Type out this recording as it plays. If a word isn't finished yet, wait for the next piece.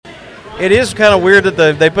It is kind of weird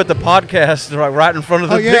that they put the podcast right in front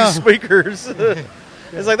of the big speakers.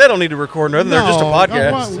 It's like they don't need to record nothing. They're just a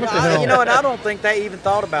podcast. What the hell? You know, and I don't think they even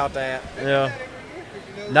thought about that. Yeah.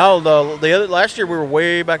 No, last year we were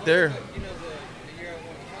way back there.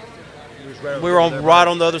 We were right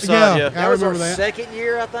on the other side. Yeah. That was our second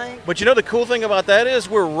year, I think. But you know the cool thing about that is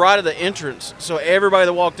we're right at the entrance, so everybody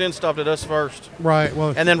that walked in stopped at us first. Right.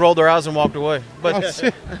 Well, and then rolled their eyes and walked away. But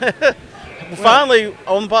finally,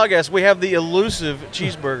 on the podcast, we have the elusive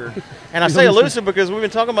cheeseburger. And I say elusive because we've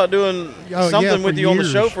been talking about doing something with you on the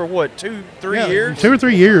show for what, 2-3 years? 2 or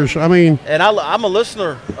 3 years. I mean, and I'm a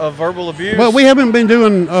listener of Verbal Abuse. Well, we haven't been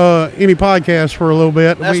doing any podcasts for a little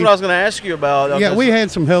bit. That's what I was going to ask you about. Yeah, we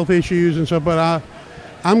had some health issues and stuff, but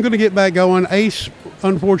I'm going to get back going. Ace,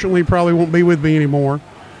 unfortunately, probably won't be with me anymore.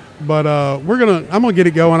 But I'm gonna get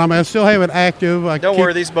it going. I still have it active. Don't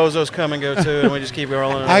worry, these bozos come and go too, and we just keep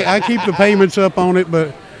rolling. I keep the payments up on it,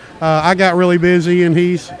 but I got really busy, and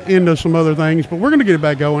he's into some other things. But we're gonna get it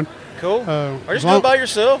back going. Cool. Or just go by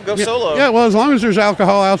yourself. Go solo. Yeah. Well, as long as there's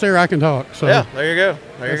alcohol out there, I can talk. So yeah, there you go.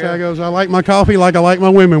 That's how it goes. I like my coffee like I like my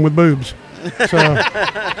women with boobs. So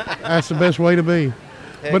that's the best way to be.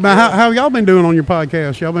 Heck but now, how y'all been doing on your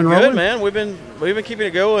podcast? Y'all been rolling? Good, man. We've been keeping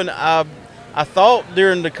it going. I thought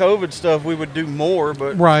during the COVID stuff we would do more,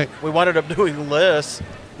 but we wound up doing less.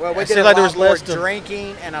 Well, we did a lot more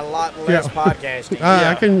drinking and a lot less podcasting.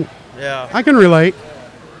 I can relate.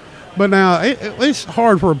 But now it's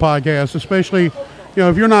hard for a podcast, especially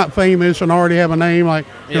if you're not famous and already have a name like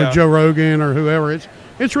Joe Rogan or whoever.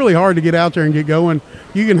 It's really hard to get out there and get going.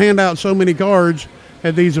 You can hand out so many cards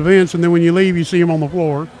at these events, and then when you leave, you see them on the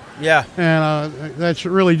floor. Yeah. And that's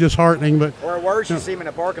really disheartening. But or worse, you see them in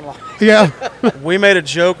a parking lot. Yeah. We made a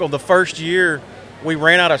joke on the first year we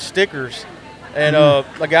ran out of stickers. And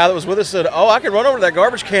the guy that was with us said, I can run over to that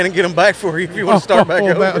garbage can and get them back for you if you want to start back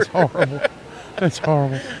over. That's horrible. That's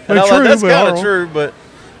horrible. That's kind of true. But,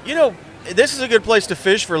 this is a good place to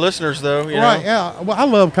fish for listeners, though. You know? Yeah. Well, I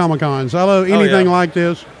love Comic-Cons. I love anything like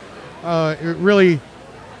this. It really...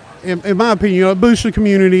 In my opinion, it boosts the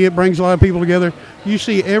community. It brings a lot of people together. You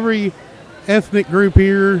see every ethnic group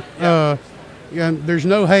here. And there's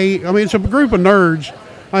no hate. I mean, it's a group of nerds.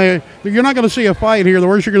 You're not going to see a fight here. The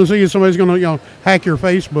worst you're going to see is somebody's going to hack your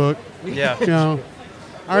Facebook. Yeah.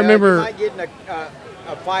 I remember. You might get in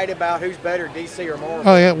a fight about who's better, DC or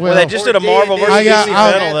Marvel. Oh yeah, well they just did a Marvel versus DC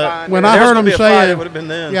battle. When I heard them saying, it would have been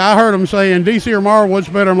then. Yeah, I heard them saying DC or Marvel, what's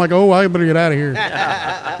better? I'm like, I better get out of here.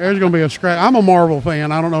 There's going to be a scrap. I'm a Marvel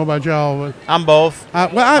fan. I don't know about y'all, but I'm both.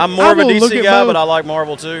 I'm more of a DC guy, but I like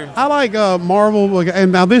Marvel too. I like Marvel,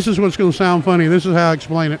 and now this is what's going to sound funny. This is how I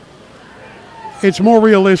explain it. It's more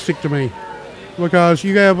realistic to me because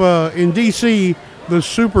you have in DC the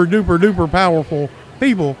super duper powerful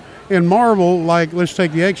people. In Marvel, like let's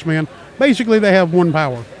take the X-Men, basically they have one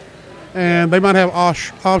power. And they might have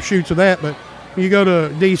offshoots of that, but you go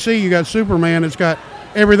to DC, you got Superman, it's got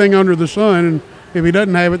everything under the sun, and if he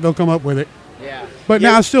doesn't have it, they'll come up with it. Yeah. But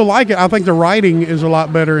now I still like it. I think the writing is a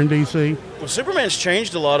lot better in DC. Well, Superman's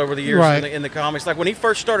changed a lot over the years in the comics. Like when he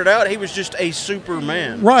first started out, he was just a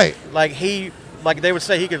Superman. Right. Like they would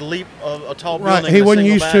say he could leap a tall building. Right, he wasn't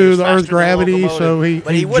used to the Earth's gravity, so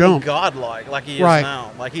he wasn't godlike like he is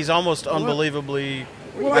now. Like he's almost unbelievably.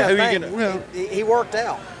 He worked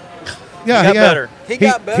out. Yeah, he got better. He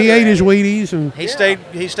got better. He ate his Wheaties and he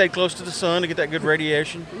stayed close to the sun to get that good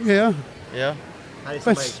radiation. Yeah. Yeah. How did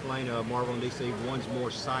somebody explain Marvel and DC? One's more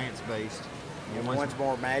science-based. One's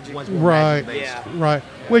more magic. Magic-based. Yeah. Right.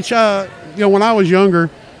 Which, when I was younger,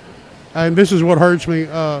 and this is what hurts me,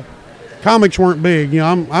 comics weren't big.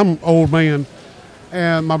 I'm an old man.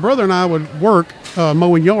 And my brother and I would work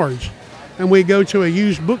mowing yards. And we'd go to a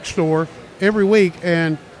used bookstore every week,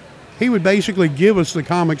 and he would basically give us the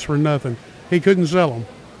comics for nothing. He couldn't sell them.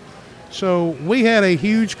 So we had a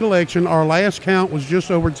huge collection. Our last count was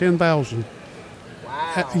just over 10,000.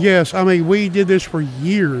 Wow. Yes, I mean, we did this for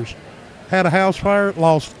years. Had a house fire,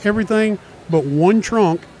 lost everything but one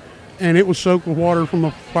trunk, and it was soaked with water from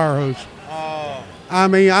the fire hose. Oh. I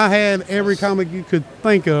mean, I had every comic you could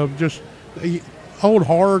think of, just old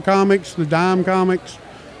horror comics, the dime comics,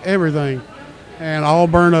 everything, and all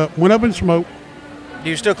burned up. Went up in smoke. Do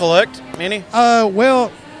you still collect any?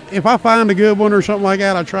 Well, if I find a good one or something like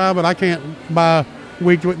that, I try, but I can't buy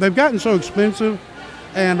week to week. They've gotten so expensive,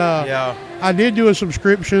 and I did do a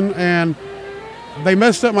subscription, and they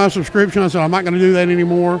messed up my subscription. I said, I'm not going to do that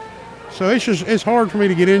anymore. So it's hard for me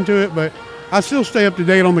to get into it, but I still stay up to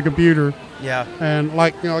date on the computer. Yeah. And I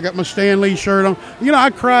got my Stan Lee shirt on. I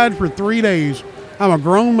cried for 3 days. I'm a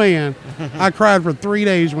grown man. I cried for 3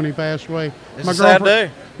 days when he passed away. It's a sad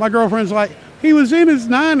day. My girlfriend's like, He was in his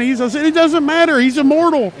 90s. I said, it doesn't matter. He's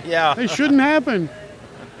immortal. Yeah. It shouldn't happen.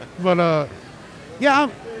 But, yeah.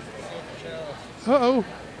 Uh-oh.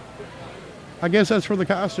 I guess that's for the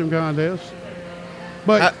costume contest.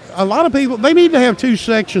 But a lot of people, they need to have 2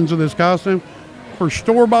 sections of this costume for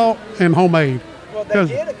store-bought and homemade. Well, they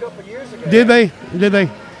did a couple years ago. Did they?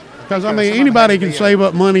 Because, I mean, anybody can save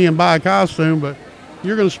up money and buy a costume, but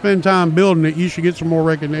you're going to spend time building it, you should get some more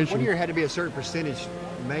recognition. One year had to be a certain percentage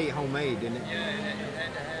homemade, didn't it? Yeah, it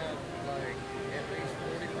had to have like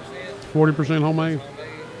at least 40% homemade.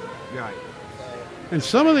 Right. And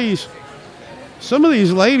some of these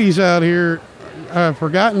ladies out here have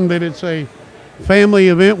forgotten that it's a family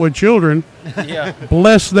event with children. Yeah.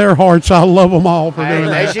 Bless their hearts. I love them all for doing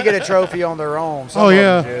They that. should get a trophy on their own. Some Oh, of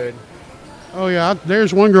yeah. them should. Oh, yeah.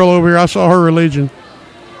 There's one girl over here. I saw her religion.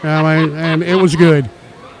 I mean, and it was good.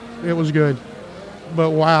 It was good.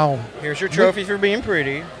 But wow. Here's your trophy for being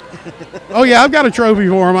pretty. Oh, yeah. I've got a trophy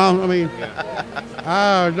for him. I mean,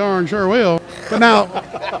 I darn sure will. But now,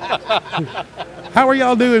 how are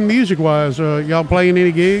y'all doing music-wise? Y'all playing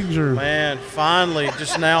any gigs? Or? Man, finally,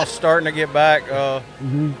 just now starting to get back. Oh,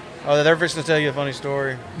 they're fixing to tell you a funny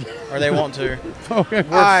story. Or they want to. Okay. All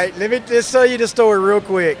right, let me just tell you the story real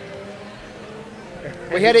quick.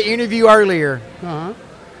 We had an interview earlier. Uh-huh.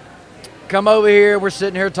 Come over here. We're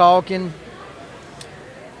sitting here talking.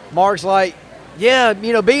 Mark's like, yeah,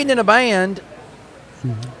 you know, being in a band,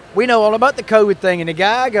 we know all about the COVID thing. And the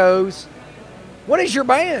guy goes, what is your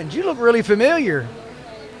band? You look really familiar.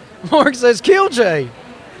 Mark says, Killj.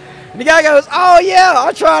 And the guy goes, oh, yeah,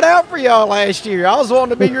 I tried out for y'all last year. I was wanting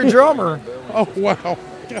to be your drummer. Oh, wow.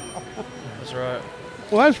 That's right.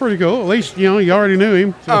 Well, that's pretty cool. At least, you know, you already knew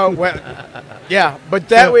him. So, Oh, well, yeah, but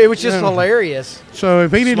that it was just hilarious. so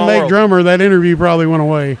if he didn't Small make world. drummer, that interview probably went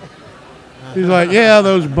away. He's like, yeah,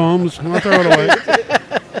 those bums. I'll throw it away.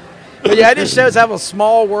 But yeah, it just shows how a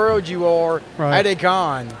small world you are Right. at a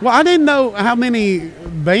con. Well, I didn't know how many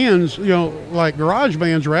bands, you know, like garage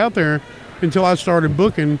bands were out there until I started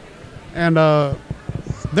booking. And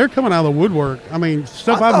they're coming out of the woodwork. I mean,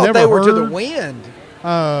 stuff I I've thought never they were heard. to the wind.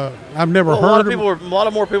 I've never Well, heard a lot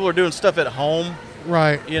of more people are doing stuff at home,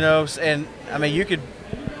 Right. you know, and I mean, you don't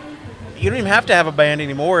even have to have a band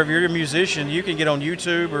anymore. If you're a musician, you can get on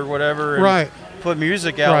YouTube or whatever and Right. put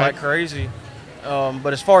music out Right. like crazy.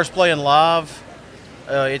 But as far as playing live,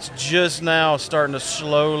 it's just now starting to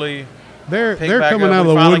slowly They're pick back coming up. out We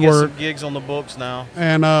of the finally get woodwork. some gigs on the books now.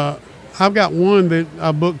 And I've got one that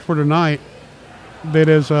I booked for tonight that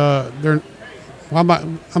is they're well, I'm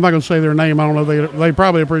not going to say their name. I don't know. They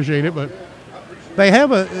probably appreciate it, but they have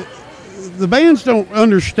the bands don't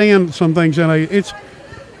understand some things. And it's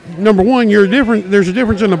number one, there's a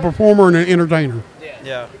difference in a performer and an entertainer.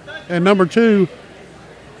 Yeah. And number two,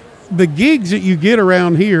 the gigs that you get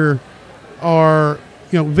around here are,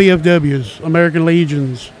 you know, VFWs, American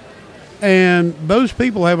Legions, and those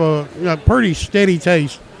people have a pretty steady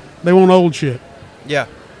taste. They want old shit. Yeah.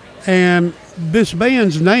 And this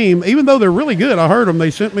band's name, even though they're really good, I heard them.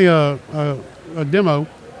 They sent me a demo.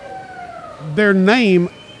 Their name,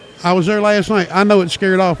 I was there last night. I know it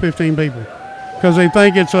scared off 15 people because they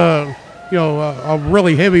think it's a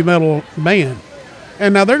really heavy metal band.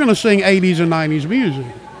 And now they're going to sing 80s and 90s music.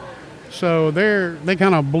 So they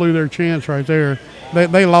kind of blew their chance right there.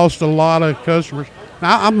 They lost a lot of customers.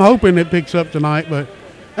 Now I'm hoping it picks up tonight,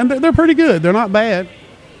 and they're pretty good. They're not bad.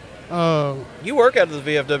 You work out of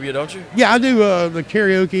the VFW, don't you? Yeah, I do the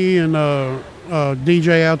karaoke and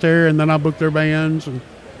DJ out there, and then I book their bands and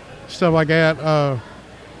stuff like that.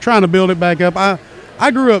 Trying to build it back up.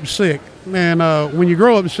 I grew up sick, and when you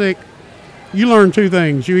grow up sick, you learn two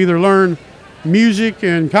things. You either learn music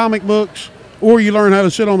and comic books, or you learn how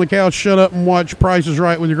to sit on the couch, shut up, and watch Price is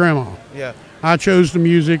Right with your grandma. Yeah. I chose the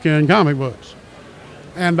music and comic books.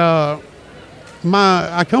 And I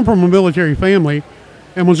come from a military family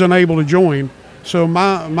and was unable to join. So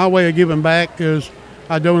my way of giving back is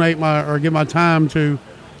I donate give my time to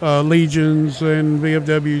Legions and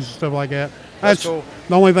VFWs and stuff like that. That's cool.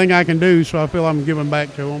 The only thing I can do, so I feel I'm giving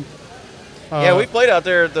back to them. Yeah, we played out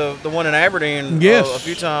there at the one in Aberdeen Yes. a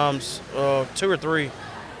few times, 2 or 3.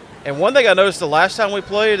 And one thing I noticed the last time we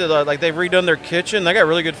played, like they've redone their kitchen. They got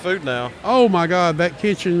really good food now. Oh, my God, that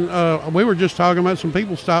kitchen. We were just talking about some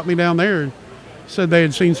people stopped me down there and said they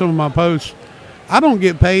had seen some of my posts. I don't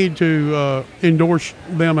get paid to endorse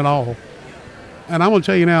them at all. And I'm going to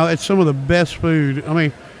tell you now, it's some of the best food. I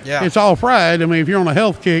mean, Yeah. it's all fried. I mean, if you're on a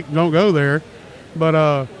health kick, don't go there.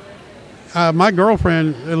 But my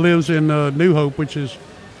girlfriend lives in New Hope, which is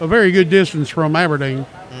a very good distance from Aberdeen.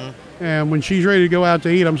 And when she's ready to go out to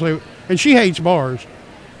eat, I'm saying, and she hates bars.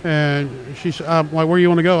 And she said, I'm like, where you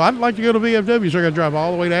want to go? I'd like to go to VFW, so I got to drive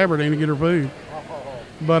all the way to Aberdeen to get her food.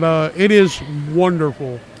 But it is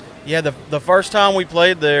wonderful. Yeah, the first time we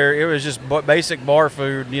played there, it was just basic bar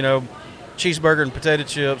food, cheeseburger and potato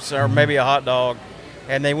chips or maybe a hot dog.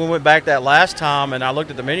 And then we went back that last time, and I looked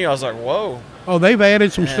at the menu. I was like, whoa. Oh, they've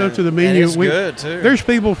added some stuff to the menu. And it's good, too. There's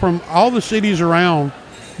people from all the cities around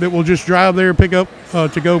that will just drive there, pick up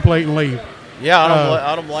to-go plate, and leave. Yeah,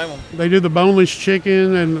 I don't blame them. They do the boneless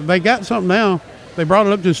chicken, and they got something now. They brought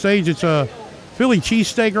it up to the stage. It's a Philly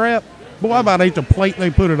cheesesteak wrap. Boy, I about ate the plate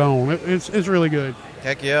they put it on. It's really good.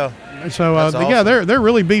 Heck yeah. So awesome. yeah, they're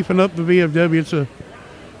really beefing up the VFW.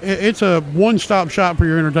 It's a one-stop shop for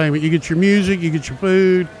your entertainment. You get your music, you get your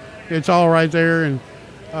food. It's all right there, and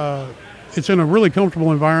it's in a really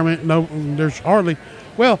comfortable environment. No, there's hardly.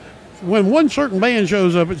 Well, when one certain band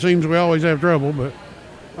shows up, it seems we always have trouble. But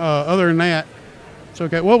other than that, it's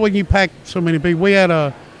okay. Well, when you pack so many people, we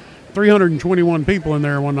had 321 people in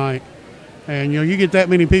there one night, and you get that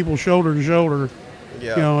many people shoulder to shoulder,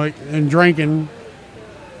 and drinking.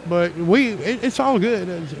 But it's all good.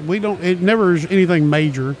 It never is anything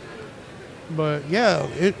major. But yeah,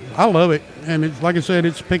 I love it, and it's like I said,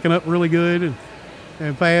 it's picking up really good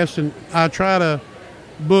and fast. And I try to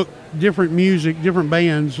book different music, different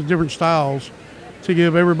bands, different styles, to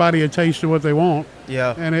give everybody a taste of what they want.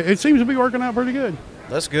 Yeah, and it seems to be working out pretty good.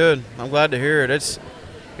 That's good. I'm glad to hear it.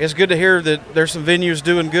 It's good to hear that there's some venues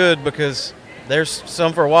doing good, because there's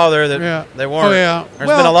some for a while there that they weren't. Oh yeah, there's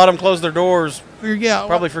been a lot of them close their doors. Yeah,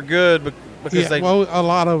 probably for good, because they. Well, a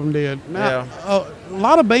lot of them did. Now, a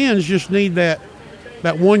lot of bands just need that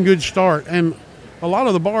one good start, and a lot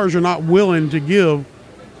of the bars are not willing to give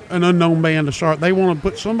an unknown band a start. They want to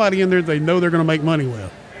put somebody in there they know they're going to make money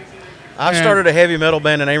with. I started a heavy metal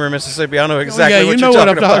band in Amory, Mississippi. I know exactly what you're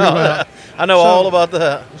talking about. I know all about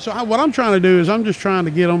that. So what I'm trying to do is I'm just trying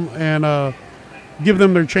to get them and give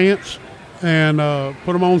them their chance and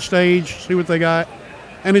put them on stage, see what they got.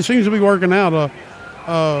 And it seems to be working out.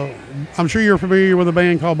 I'm sure you're familiar with a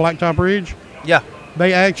band called Blacktop Ridge. Yeah.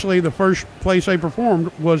 They actually, the first place they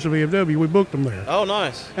performed was the VFW. We booked them there. Oh,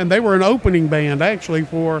 nice. And they were an opening band, actually,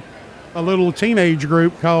 for a little teenage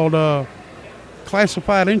group called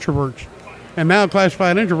Classified Introverts. And now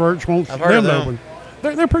Classified Introverts wants them to open.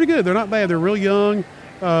 They're pretty good. They're not bad. They're real young.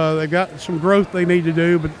 They've got some growth they need to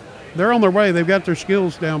do, but they're on their way. They've got their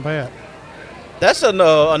skills down pat. That's a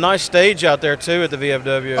nice stage out there, too, at the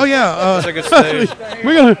VFW. Oh, yeah. That's a good stage.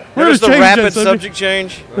 We're gonna the rapid subject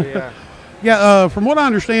change. Oh, yeah. Yeah, from what I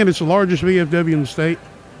understand, it's the largest VFW in the state.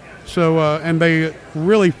 So, and they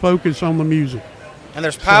really focus on the music. And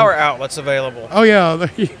there's power outlets available. Oh, yeah.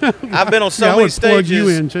 I've been on so many stages you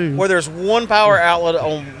in too. where there's one power outlet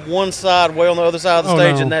on one side, way on the other side of the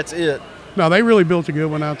stage, and that's it. No, they really built a good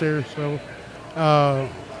one out there. So, I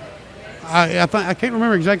can't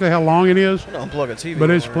remember exactly how long it is. Unplug a TV. But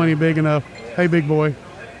it's plenty big enough. Hey, big boy,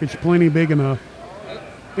 it's plenty big enough.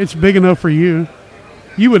 It's big enough for you.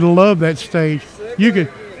 You would love that stage. You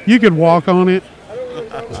could walk on it.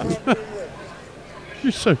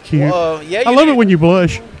 You're so cute. I love it when you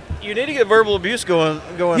blush. You need to get verbal abuse going.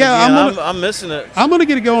 Yeah, I'm missing it. I'm gonna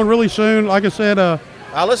get it going really soon. Like I said,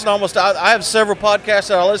 I listen almost. I have several podcasts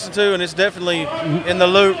that I listen to, and it's definitely in the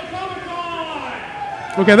loop.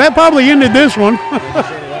 Okay, that probably ended this one.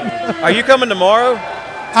 Are you coming tomorrow?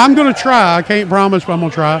 I'm gonna try. I can't promise, but I'm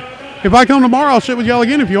gonna try. If I come tomorrow, I'll sit with y'all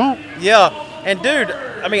again if you want. Yeah, and dude,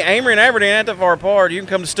 I mean, Amory and Aberdeen ain't that far apart. You can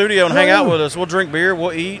come to the studio and hang out with us. We'll drink beer.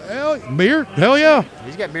 We'll eat. Beer? Hell yeah.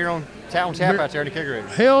 He's got beer on tap out there in the kegerator.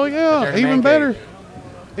 Hell yeah. Even better.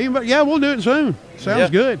 Yeah, we'll do it soon. Sounds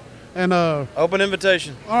good. And open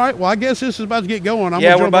invitation. All right. Well, I guess this is about to get going.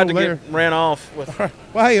 We're about to get ran off.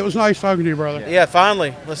 Well, hey, it was nice talking to you, brother. Yeah,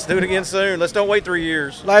 finally. Let's do it again soon. Let's don't wait 3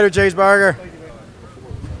 years. Later, cheeseburger.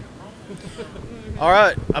 All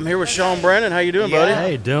right, I'm here with Sean Brandon. How you doing, buddy?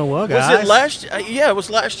 Hey, doing well, guys. Was it last? It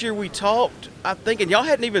was last year we talked. I think, and y'all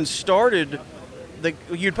hadn't even started.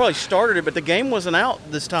 You'd probably started it, but the game wasn't out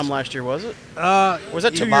this time last year, was it? Was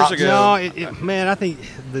that 2 years ago? No, man, I think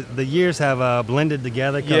the years have blended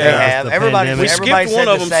together. Yeah, they have. Everybody skipped one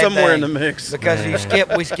of them somewhere in the mix because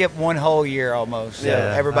we skipped one whole year almost.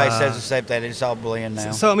 Yeah, everybody says the same thing. It's all blend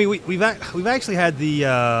now. So I mean, we've actually had the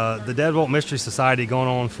Deadbolt Mystery Society going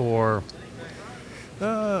on for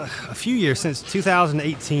a few years. Since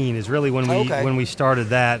 2018 is really when we started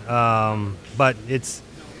that. But it's.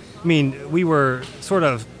 I mean, we were sort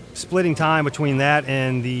of splitting time between that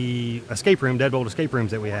and the Deadbolt escape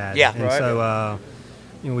rooms that we had. Yeah, and so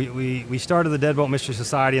we started the Deadbolt Mystery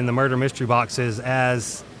Society and the Murder Mystery Boxes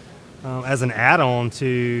as as an add-on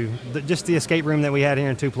to just the escape room that we had here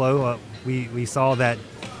in Tupelo. We saw that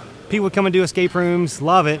people would come and do escape rooms,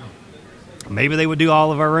 love it. Maybe they would do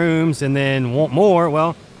all of our rooms and then want more.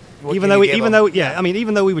 Well, even though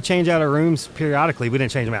we would change out our rooms periodically, we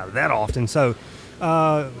didn't change them out that often. So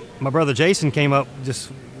my brother Jason came up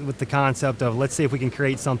just with the concept of, let's see if we can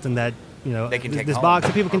create something that, they can take this home. box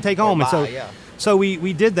that people can take home. Buy, and so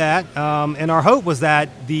we did that, and our hope was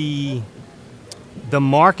that the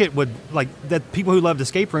market would, like, that people who loved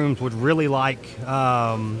escape rooms would really like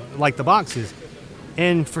the boxes.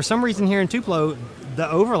 And for some reason here in Tupelo, the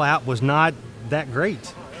overlap was not that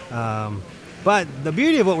great. But the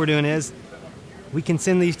beauty of what we're doing is we can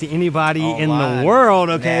send these to anybody in the world,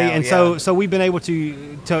 okay? Now, and so we've been able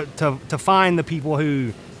to find the people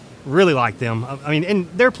who really like them. I mean, and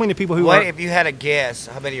there are plenty of people who if you had a guess,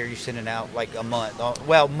 how many are you sending out, like, a month?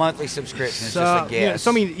 Well, monthly subscription is just a guess.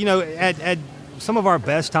 So, I mean, at some of our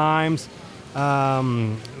best times,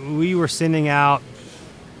 we were sending out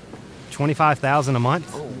 25,000 a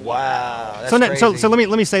month. Oh, wow. That's crazy. So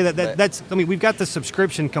let me say that's we've got the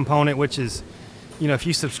subscription component, which is, if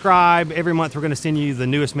you subscribe every month, we're going to send you the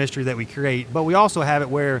newest mystery that we create. But we also have it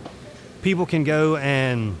where people can go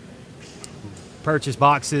and purchase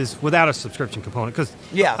boxes without a subscription component. Because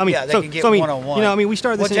they can get one-on-one. We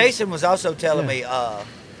started this. Well, Jason was also telling me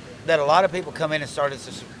that a lot of people come in and started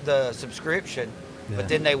the subscription, but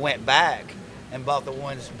then they went back and bought the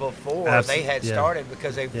ones before they had started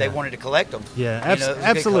because they wanted to collect them. Yeah,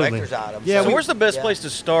 absolutely. Collector's items. Yeah. So where's the best place to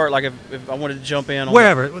start? Like if I wanted to jump in on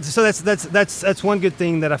wherever. So that's one good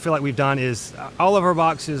thing that I feel like we've done is all of our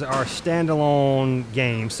boxes are standalone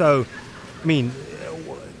games. So, I mean,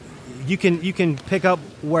 you can pick up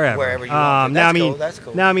wherever you want. That's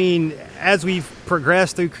cool. Now, I mean, as we've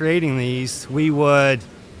progressed through creating these, you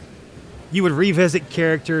would revisit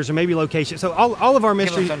characters or maybe locations. So all of our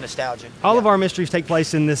mysteries, some nostalgia. All of our mysteries take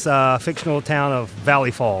place in this fictional town of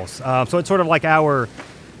Valley Falls. So it's sort of like our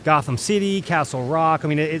Gotham City, Castle Rock. I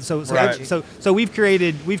mean, so we've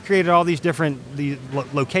created all these different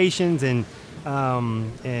locations and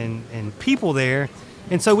people there,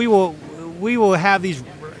 and so we will have these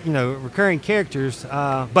recurring characters.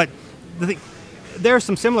 But there are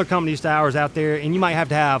some similar companies to ours out there, and you might have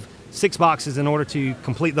to have 6 boxes in order to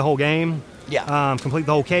complete the whole game. Yeah. Complete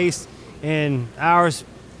the whole case. And ours,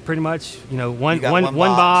 pretty much, one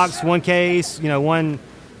box, one case, one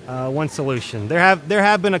solution. There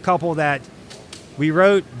have been a couple that we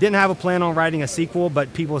didn't have a plan on writing a sequel,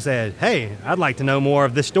 but people said, "Hey, I'd like to know more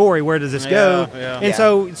of this story. Where does this go?" Yeah.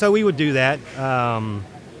 And so we would do that.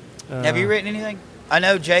 Have you written anything? I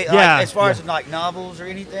know Jay. As far as like novels or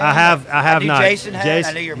anything. I have not. Jason had.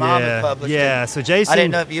 I knew your mom had published. Yeah. It. So Jason. I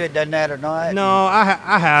didn't know if you had done that or not. No,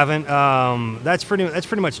 I haven't. That's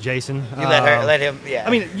pretty much Jason. You let him. Yeah. I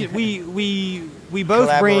mean, we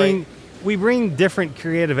both bring different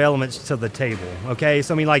creative elements to the table. Okay.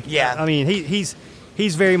 So I mean, I mean, he's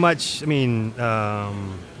very much. I mean,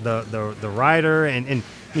 the writer and.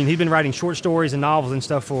 I mean, he'd been writing short stories and novels and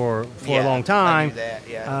stuff for a long time. I knew that,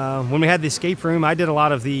 yeah. When we had the escape room, I did a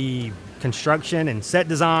lot of the construction and set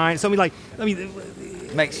design. So makes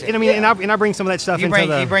sense. And I bring some of that stuff you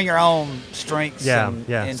bring your own strengths. Yeah.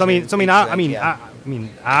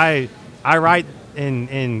 I write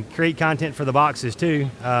and create content for the boxes too.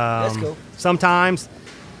 That's cool.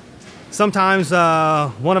 Sometimes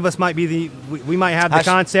one of us might be we might have the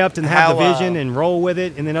concept and have the vision and roll with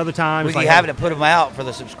it, and then other times you having to put them out for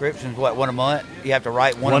the subscriptions. One a month? You have to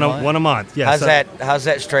write one a month. One a month. Yeah. How's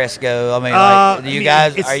that stress go? I mean, do you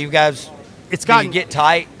guys? It's gotten you get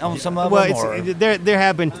tight on some of them. Well, there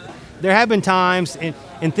have been times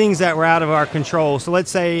and things that were out of our control. So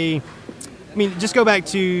let's say, I mean, just go back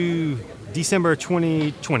to December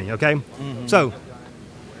 2020. Okay, So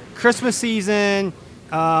Christmas season.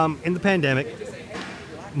 In the pandemic,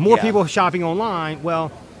 more people shopping online.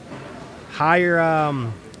 Well, higher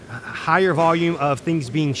volume of things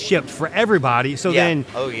being shipped for everybody. So then,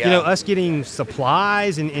 us getting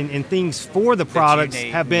supplies and things for the products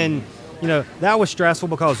have been, that was stressful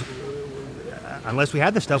because unless we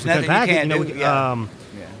had the stuff, we couldn't pack it.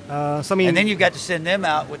 So I mean, and then you've got to send them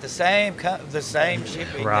out with the same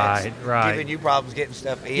shipping. Right. Giving you problems getting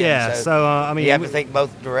stuff in. Yeah. So I mean, you have to think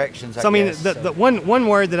both directions. So I mean, the one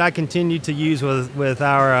word that I continue to use with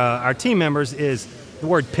our team members is the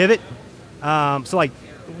word pivot. So like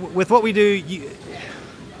with what we do,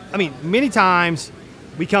 many times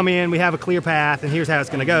we come in, we have a clear path, and here's how it's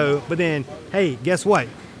going to go. But then, hey, guess what?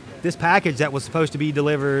 This package that was supposed to be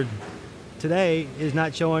delivered today is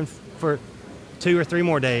not showing for 2 or 3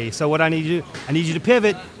 more days. So what I need you to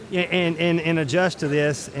pivot and adjust to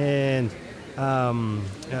this, and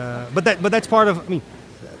but that's part of. I mean,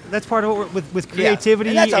 that's part of what with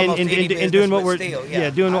creativity and doing what we're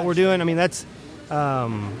doing what we're doing. I mean, that's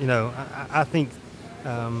I think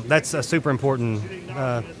that's a super important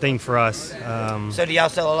thing for us. So do y'all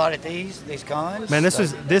sell a lot of these cons? Man, this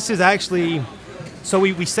is actually. So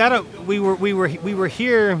we set up. We were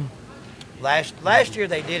here. Last year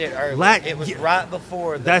they did it early. It was right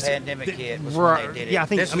before the pandemic hit. Was when they did it. Yeah, I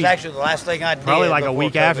think this was actually the last thing I did. Probably like a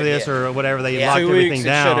week after this or whatever. They locked everything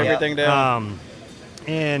down. Shut everything down.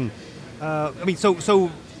 I mean, so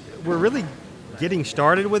we're really getting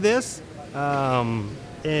started with this, we're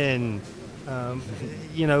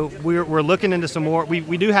looking into some more.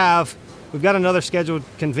 We've got another scheduled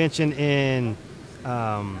convention in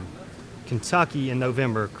Kentucky in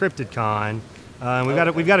November, CryptidCon.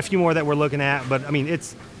 We've got a few more that we're looking at, but I mean,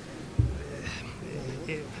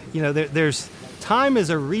 there's time is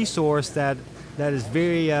a resource that is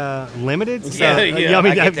very limited. So, I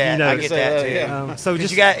get that. I get that too. So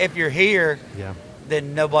just if you're here,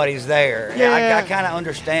 then nobody's there. Yeah, I kind of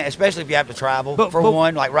understand, especially if you have to travel. But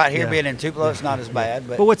one, like right here being in Tupelo, it's not as bad.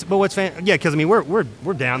 But what's because I mean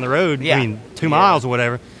we're down the road. I mean 2 miles or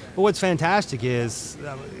whatever. But what's fantastic is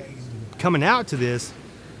coming out to this.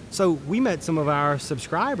 So we met some of our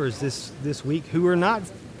subscribers this week who are not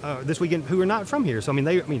this weekend who are not from here. So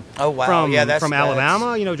oh wow, from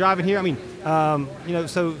Alabama, driving here. I mean,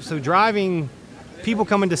 so driving, people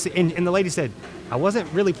coming to see, and the lady said, I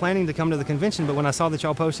wasn't really planning to come to the convention, but when I saw that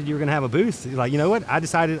y'all posted you were going to have a booth, like, you know what, I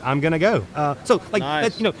decided I'm going to go.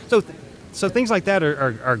 Nice. So things like that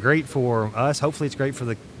are great for us. Hopefully, it's great for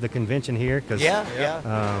the convention here. Cause,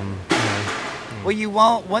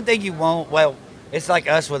 Well, one thing you won't. Well, it's like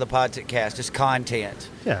us with a podcast. It's content.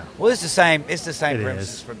 Yeah. Well, it's the same. It's the same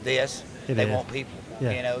premises for this. They want people.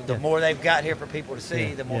 Yeah. The more they've got here for people to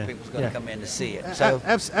see, the more people's going to come in to see it. So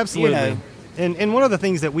absolutely. And one of the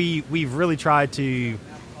things that we've really tried to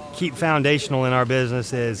keep foundational in our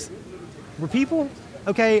business is we're people.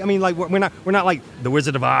 Okay, I mean, like we're not like the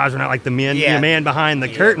Wizard of Oz. We're not like the man behind the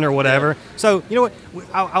curtain or whatever. Yeah. So you know what?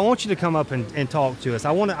 I want you to come up and talk to us.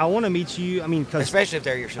 I want to meet you. I mean, especially if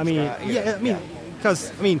they're your subscribers.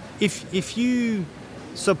 Because if you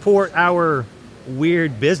support our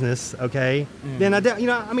weird business, okay, then I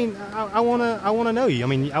want to know you. I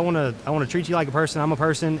mean, I want to treat you like a person. I'm a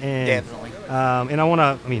person, and definitely. And I want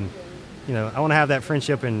to, I want to have that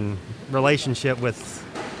friendship and relationship with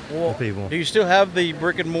people. Do you still have the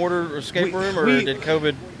brick and mortar escape room, or did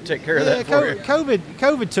COVID take care of that for you? COVID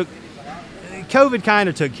kind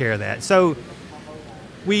of took care of that. So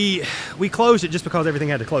we closed it just because everything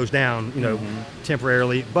had to close down,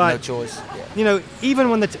 temporarily. But no choice. Even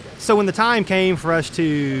when the time came for us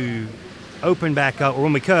to open back up, or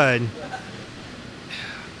when we could,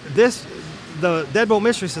 the Deadbolt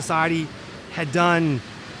Mystery Society had done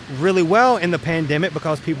really well in the pandemic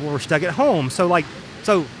because people were stuck at home. So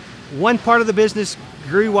one part of the business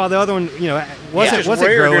grew while the other one, wasn't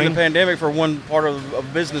rare growing. During the pandemic for one part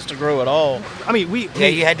of business to grow at all. I mean, you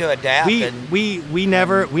had to adapt. We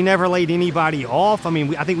never laid anybody off. I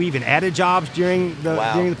mean, I think we even added jobs during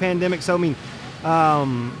the pandemic. So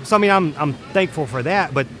I'm thankful for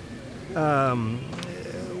that. But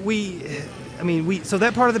so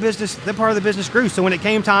that part of the business grew. So when it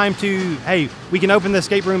came time to, hey, we can open the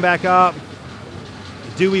escape room back up.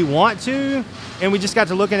 Do we want to? And we just got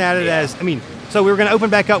to looking at it as, so we were going to open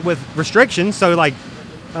back up with restrictions. So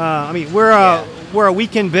we're a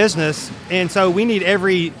weekend business, and so we need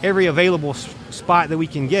every available spot that we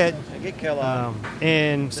can get. Get Kellogg.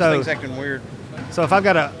 And this so thing's acting weird. So if I've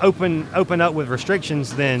got to open up with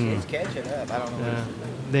restrictions, then it's catching up. I don't know.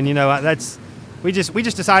 Then that's we just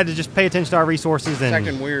decided to just pay attention to our resources. It's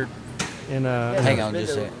acting weird. And hang on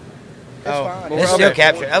just a second. It's still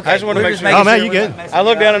captured. Okay. I just want to make sure. Oh man, you good? I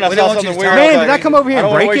looked down and I saw something weird. Man, did I come over here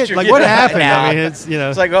and break it? Like, what happened? I mean, it's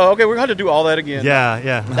It's like, oh, okay, we're going to do all that again.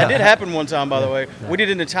 Yeah. That did happen one time, by the way. We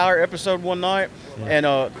did an entire episode one night, and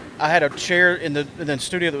I had a chair in the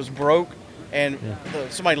studio that was broke, and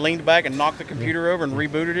somebody leaned back and knocked the computer over and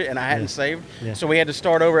rebooted it, and I hadn't saved. So we had to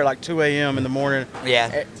start over at like 2 a.m. in the morning.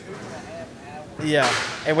 Yeah. Yeah,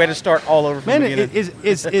 and we had to start all over from the beginning.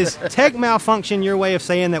 Is tech malfunction your way of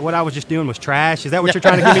saying that what I was just doing was trash? Is that what you're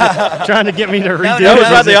trying to get me to redo? No, it was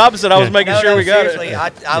right the opposite. I was making sure we got it.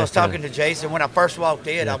 I was talking to Jason when I first walked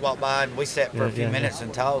in. I walked by and we sat for a few minutes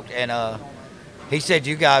and talked. And he said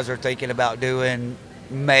you guys are thinking about doing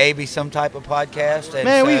maybe some type of podcast. And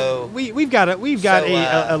man, so, we've got a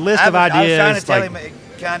list of ideas. I was trying to tell him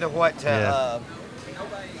kind of what.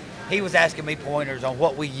 he was asking me pointers on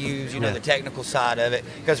what we use, the technical side of it.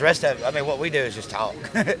 Because the rest of it, I mean, what we do is just talk.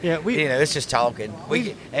 Yeah, it's just talking.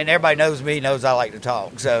 And everybody knows I like to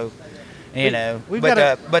talk. So,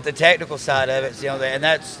 but the technical side of it, and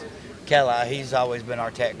that's Kelly. He's always been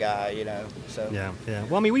our tech guy, So yeah.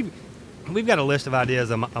 Well, I mean, we've got a list of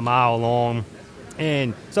ideas a mile long,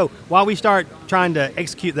 and so while we start trying to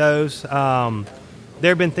execute those, there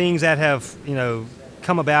have been things that have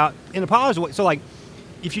come about in a positive way. So, like,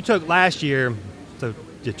 if you took last year, so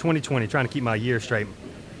 2020, trying to keep my year straight.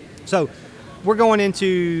 So, we're going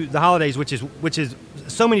into the holidays, which is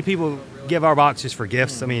so many people give our boxes for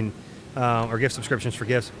gifts. I mean, or gift subscriptions for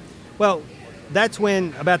gifts. Well, that's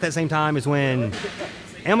when, about that same time, is when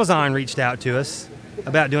Amazon reached out to us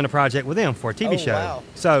about doing a project with them for a TV show. Wow.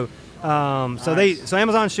 So, so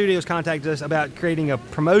Amazon Studios contacted us about creating a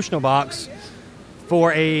promotional box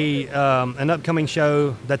for an upcoming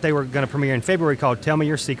show that they were going to premiere in February called Tell Me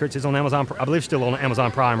Your Secrets. It's on Amazon. I believe it's still on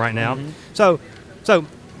Amazon Prime right now. Mm-hmm. So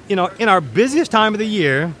in our busiest time of the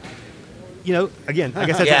year, again, I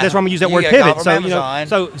guess that's where I'm going to use that word pivot.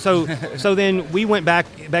 So so then we went back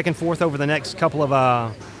and forth over the next couple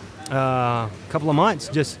of months,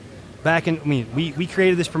 just back in. I mean, we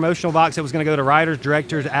created this promotional box that was going to go to writers,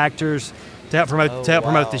 directors, actors to help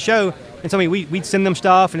promote the show. And so, I mean, we'd send them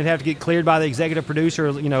stuff, and it'd have to get cleared by the executive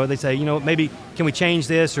producer. They say, maybe can we change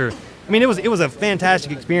this? Or, I mean, it was a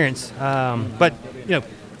fantastic experience. But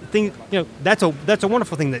that's a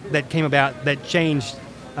wonderful thing that came about that changed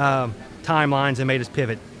timelines and made us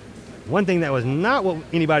pivot. One thing that was not what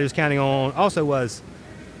anybody was counting on also was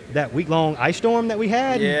that week-long ice storm that we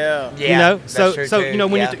had. Yeah. So true,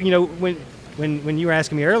 when you were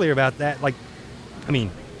asking me earlier about that, like, I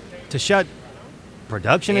mean, to shut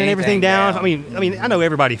production and everything down. I mean, I know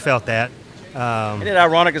everybody felt that. Isn't it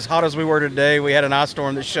ironic? As hot as we were today, we had an ice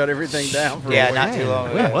storm that shut everything down. For not too long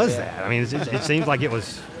ago. When was that? I mean, it seems like it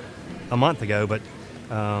was a month ago, but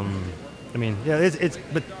but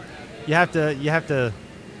you have to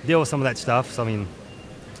deal with some of that stuff. So I mean,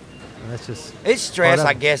 that's just it's stress,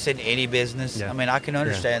 I guess, in any business. Yeah. I mean, I can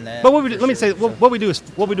understand that. But what we do is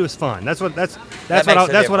fun. That's what I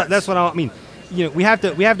mean. We have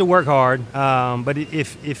to work hard. But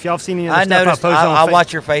if y'all seen any of the stuff I post on I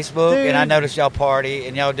watch your Facebook, and I notice y'all party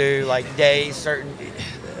and y'all do like days, certain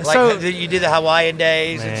like you do the Hawaiian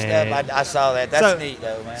days and stuff. I saw that. That's neat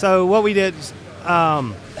though, man. So what we did,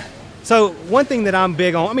 so one thing that I'm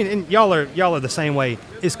big on, I mean, and y'all are the same way,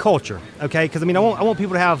 is culture. Okay, because I mean, I want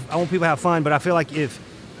people to have fun, but I feel like if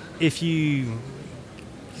you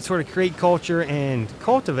sort of create culture and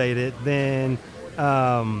cultivate it, then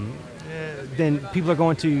people are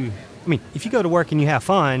going to. I mean, if you go to work and you have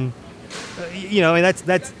fun, and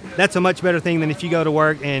that's a much better thing than if you go to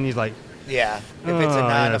work and he's like, if it's a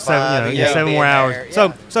 9 to 5, 7 more hours.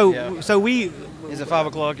 Yeah. So we. Is it 5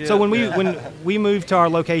 o'clock yet? So when we moved to our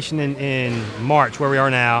location in March, where we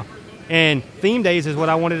are now, and theme days is what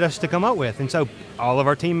I wanted us to come up with, and so all of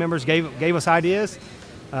our team members gave us ideas.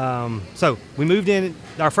 So we moved in.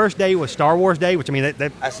 Our first day was Star Wars Day, which I mean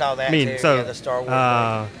that I saw that too. So the Star Wars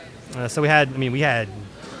Day. So we had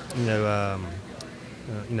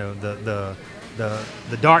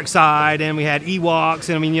the dark side, and we had Ewoks,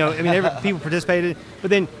 and people participated. But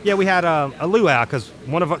then we had a luau, because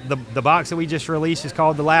one of the box that we just released is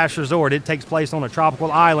called The Last Resort. It takes place on a tropical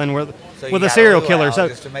island with a serial killer. So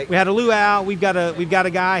we had a luau. We've got a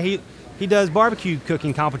guy. He does barbecue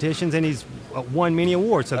cooking competitions, and he's won many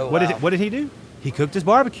awards. So what did he do? He cooked his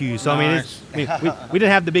barbecue. So nice. we didn't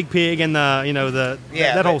have the big pig and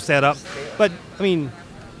that whole setup, but I mean,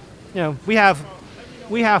 we have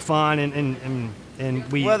fun and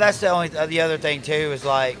we. Well, that's the other thing too is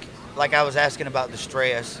like I was asking about the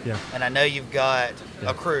stress. Yeah. And I know you've got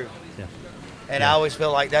a crew. Yeah. And I always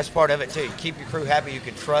feel like that's part of it too. Keep your crew happy. You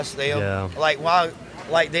can trust them. Yeah.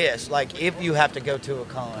 Like this, if you have to go to a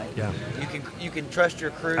con, you can trust your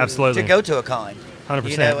crew Absolutely. to go to a con.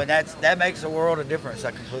 100%. And that makes a world of difference.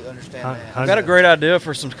 I completely understand that. I've got a great idea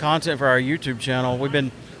for some content for our YouTube channel.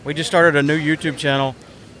 We just started a new YouTube channel,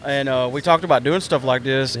 and we talked about doing stuff like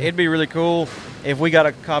this. It'd be really cool if we got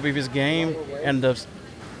a copy of his game and the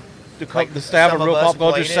staff of Real Pop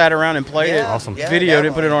Culture sat around and played it, awesome. Videoed it,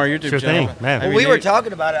 and put it on our YouTube channel. Thing, man. Well, we were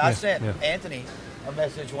talking about it. I sent Anthony a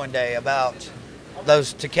message one day about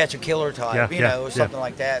those To Catch a Killer type, or something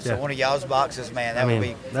like that. So one of y'all's boxes, man, that would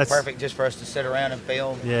be perfect just for us to sit around and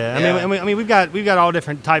film. Yeah, I mean, we've got all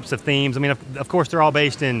different types of themes. I mean, of course, they're all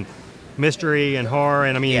based in mystery and horror,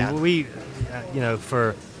 and I mean, we,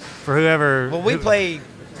 for whoever.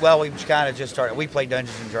 Well, we kind of just started. We play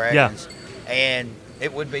Dungeons and Dragons, and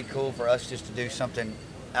it would be cool for us just to do something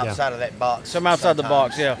outside of that box. Some outside the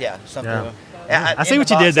box, yeah. Yeah, something. Yeah. I see what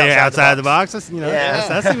you did there outside the box. I see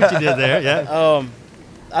what you did there. Yeah.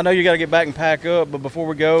 I know you got to get back and pack up, but before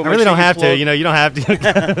we go, I really don't have to. You don't have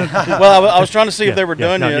to. Well, I was trying to see if they were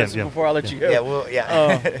done yet before I let you go. Yeah,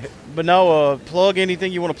 well, but no, plug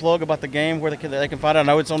anything you want to plug about the game where they can find it. I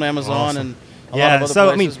know it's on Amazon and a lot of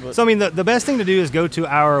other places. The best thing to do is go to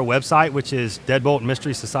our website, which is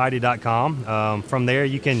deadboltmysterysociety.com. From there,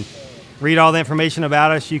 you can read all the information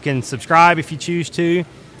about us. You can subscribe if you choose to.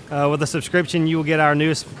 With a subscription, you will get our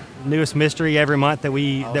newest mystery every month that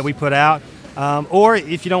we put out. Or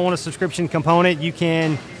if you don't want a subscription component, you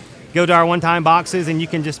can go to our one-time boxes and you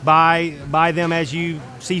can just buy them as you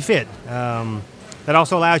see fit. That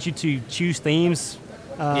also allows you to choose themes,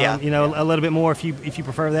 a little bit more if you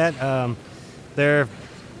prefer that.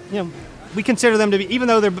 We consider them to be, even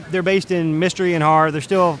though they're based in mystery and horror, they're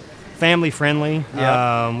still family friendly.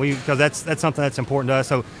 Yeah. Because that's something that's important to us.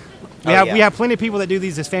 So we have plenty of people that do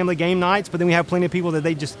these as family game nights, but then we have plenty of people that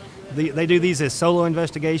they do these as solo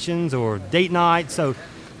investigations or date nights. So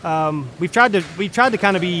we've tried to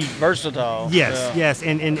kind of be versatile. Yes,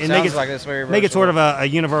 and make it sort of a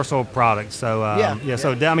universal product. So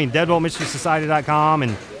So deadboltmysterysociety.com,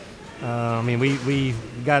 and we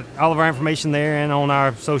got all of our information there and on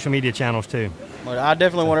our social media channels too. Well, I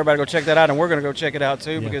definitely want everybody to go check that out, and we're going to go check it out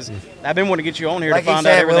too because I've been wanting to get you on here to find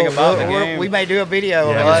out everything about the game. We may do a video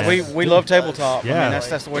of us. We love tabletop. Yeah. I mean,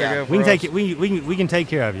 that's the way to go. We can take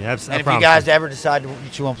care of you. And if you guys ever decide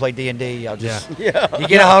that you want to play D&D, I'll just you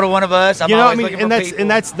get a hold of one of us. I'm always looking for people. And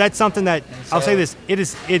that's something that I'll say this.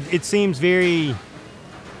 It seems very.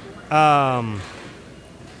 And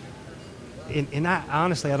I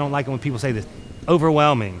honestly, I don't like it when people say this.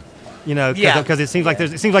 Overwhelming. Because it seems like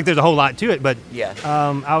there's a whole lot to it, but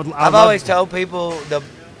I've always told people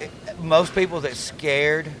most people that's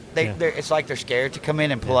scared, it's like they're scared to come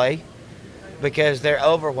in and play because they're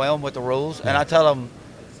overwhelmed with the rules. And I tell them,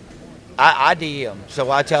 I DM, so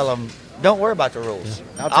I tell them, don't worry about the rules.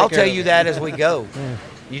 I'll tell you that as we go.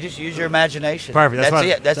 You just use your imagination. Perfect. That's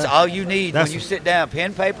it. That's all you need when you sit down.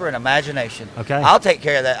 Pen, paper, and imagination. Okay. I'll take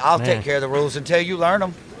care of that. I'll take care of the rules until you learn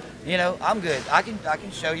them. I'm good. I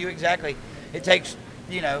can show you exactly. It takes,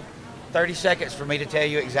 30 seconds for me to tell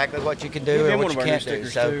you exactly what you can do and what you can't do.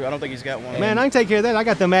 So I don't think he's got one. Man, I can take care of that. I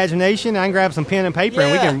got the imagination. I can grab some pen and paper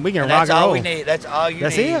and we can rock and roll. That's all we need. That's all you need.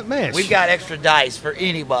 That's it, man. We've got extra dice for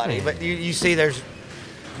anybody, but you see there's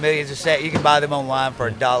millions of sets. You can buy them online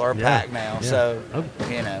for $1 a pack now. Yeah. So,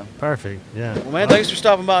 Perfect. Yeah. Well, man, thanks for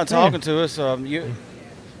stopping by and talking to us.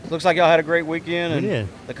 Looks like y'all had a great weekend, and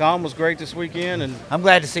the con was great this weekend. And I'm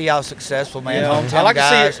glad to see y'all successful, man. Yeah. Hometown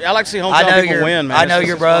guys. I like to see hometown people win, man. I know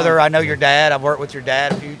your brother. I know your dad. I've worked with your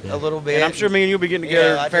dad a little bit. And I'm sure me and you'll be getting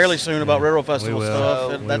together fairly soon about Railroad Festival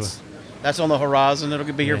stuff. That's on the horizon.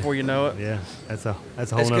 It'll be here before you know it. Yeah, that's a whole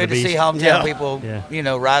It's nother good to beast. see hometown people,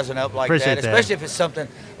 rising up like Appreciate that. Especially if it's something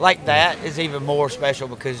like that is even more special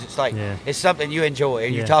because it's like it's something you enjoy.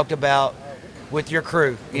 And you talked about with your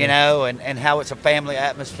crew, and how it's a family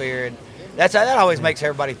atmosphere, and that always makes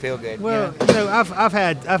everybody feel good. Well, I've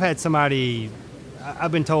had somebody,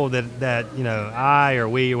 I've been told that I or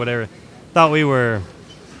we or whatever thought we were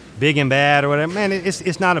big and bad or whatever. Man,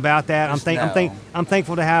 it's not about that. I'm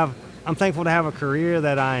thankful to have a career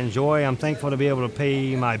that I enjoy. I'm thankful to be able to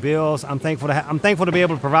pay my bills. I'm thankful to be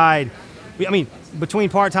able to provide. I mean, between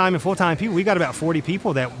part-time and full-time people, we got about 40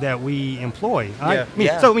 people that we employ.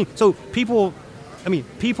 So people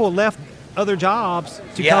left other jobs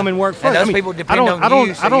to come and work for us. Those people depend on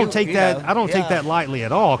you. I don't take that lightly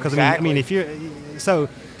at all. Because I mean, if you're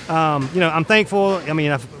I'm thankful. I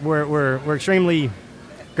mean, we're extremely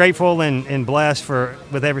grateful and blessed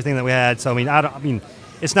with everything that we had. So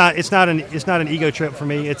it's not an ego trip for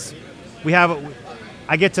me.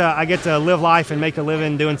 I get to live life and make a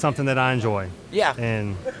living doing something that I enjoy. Yeah.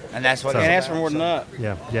 And that's what. Can't ask for more than that.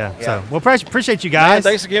 Yeah. So, appreciate you guys. Man,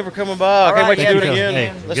 thanks again for coming by. I can't wait to do it again.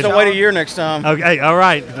 Hey, let's don't wait a year next time. Okay. All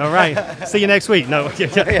right. See you next week. No.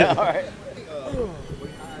 Yeah. All right.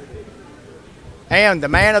 And the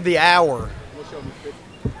man of the hour.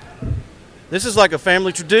 This is like a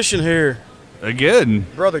family tradition here. Again,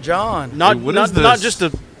 Brother John. Not just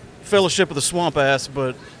the Fellowship of the Swamp Ass,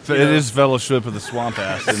 but It is Fellowship of the Swamp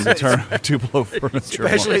Ass in the turn Tupelo Furniture.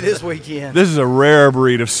 Especially this weekend. This is a rare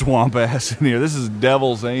breed of swamp ass in here. This is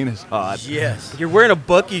Devil's Anus Hot. Yes. You're wearing a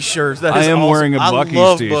Buc-ee's shirt. That is I am awesome. wearing a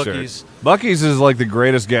Buc-ee's t-shirt. Buc-ee's. Buc-ee's is like the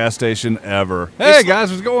greatest gas station ever. Hey,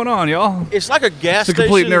 guys, what's going on, y'all? It's like a gas It's a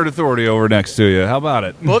complete nerd authority over next to you. How about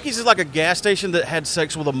it? Buc-ee's is like a gas station that had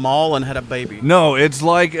sex with a mall and had a baby. No, it's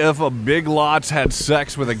like if a Big Lots had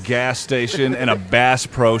sex with a gas station and a Bass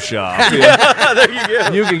Pro Shop. Yeah. There you go.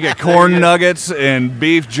 You can get corn nuggets and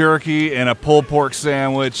beef jerky and a pulled pork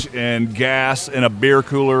sandwich and gas and a beer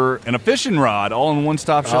cooler and a fishing rod all in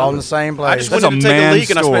one-stop shop. All in the same place. I just That's wanted to a take a man leak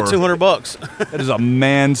and I spent store. $200. That is a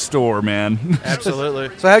man store, man.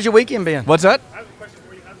 Absolutely. So how's your weekend been? What's that?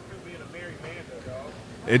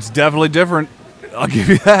 It's definitely different. I'll give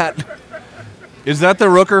you that. Is that the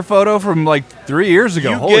Rooker photo from like 3 years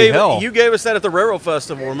ago? Holy hell. You gave us that at the Railroad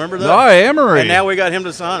Festival. Remember that? Oh, Emery. And now we got him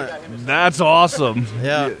to sign it. That's awesome.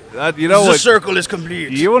 Yeah. You know The what? circle is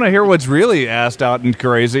complete. You want to hear what's really assed out and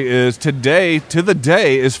crazy is today, to the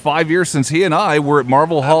day, is 5 years since he and I were at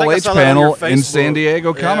Marvel Hall think I H saw that on your panel in San Facebook.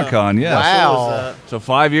 Diego Yeah. Comic-Con. Yes. Wow. So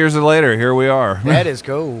 5 years later, here we are. That is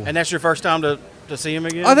cool. And that's your first time to see him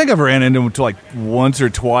again? I think I've ran into him like once or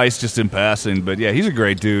twice just in passing, but yeah, he's a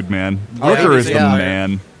great dude, man. Rooker is the yeah.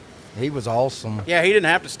 man. He was awesome. Yeah, he didn't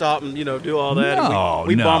have to stop and do all that. No,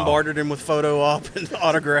 we no. bombarded him with photo op and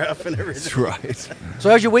autograph and everything. That's right. So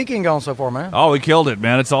how's your weekend going so far, man? Oh, we killed it,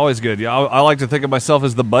 man. It's always good. Yeah, I like to think of myself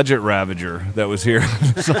as the budget ravager that was here.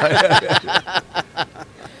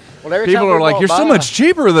 Well, every People time we are like, walk "You're so by- much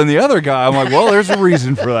cheaper than the other guy." I'm like, "Well, there's a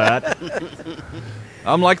reason for that."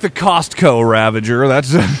 I'm like the Costco ravager.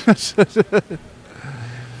 That's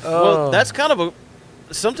Well, that's kind of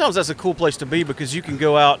sometimes that's a cool place to be because you can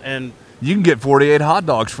go out and you can get 48 hot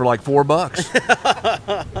dogs for like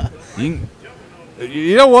 $4.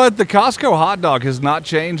 You know what? The Costco hot dog has not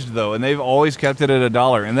changed though, and they've always kept it at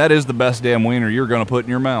 $1, and that is the best damn wiener you're going to put in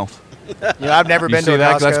your mouth. I've never You been see to a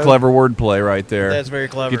that? Costco. That's clever wordplay right there. that's very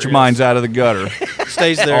clever. Get your yes. minds out of the gutter.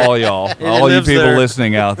 Stays there. All y'all. It All you lives people there.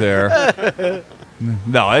 listening out there.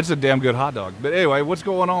 No, it's a damn good hot dog. But anyway, what's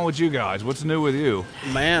going on with you guys? What's new with you?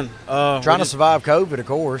 Man, Trying to survive COVID, of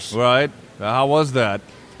course. Right? How was that?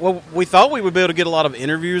 Well, we thought we would be able to get a lot of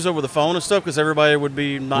interviews over the phone and stuff because everybody would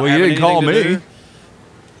be not. Well, you having didn't call anything to me. do.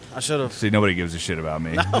 I should have. See, nobody gives a shit about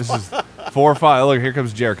me. This is 4 or 5. Look, here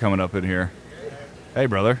comes Jared coming up in here. Hey,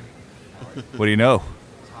 brother. What do you know?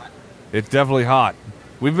 It's definitely hot.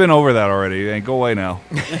 We've been over that already. Ain't go away now.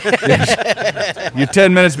 You're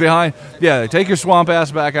 10 minutes behind. Yeah, take your swamp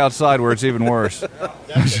ass back outside where it's even worse.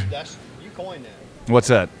 That's you coined that. What's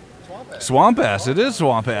that? Swamp ass. Swamp ass. It is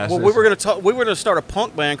swamp ass. Well, we were gonna start a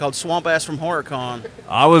punk band called Swamp Ass from HorrorCon.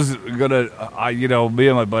 I was gonna, me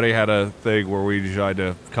and my buddy had a thing where we tried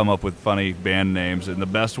to come up with funny band names, and the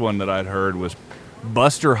best one that I'd heard was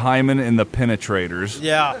Buster Hyman and the Penetrators.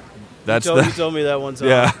 Yeah, That's you told me that one time.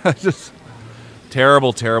 yeah, just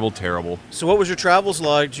terrible, terrible, terrible. So, what was your travels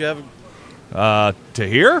like? Did you have? To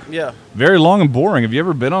here, Yeah, very long and boring. Have you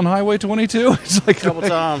ever been on Highway 22? It's like a couple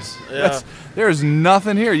times. Yeah. There's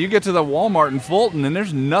nothing here. You get to the Walmart in Fulton, and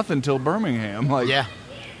there's nothing till Birmingham. Like, Yeah.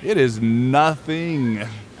 it is nothing.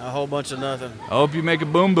 A whole bunch of nothing. I hope you make a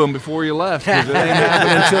boom boom before you left, 'cause it ain't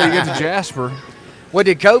happening until you get to Jasper. Well,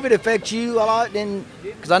 did COVID affect you a lot?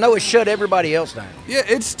 Because I know it shut everybody else down. Yeah,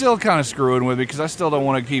 it's still kind of screwing with me because I still don't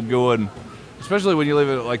want to keep going, especially when you live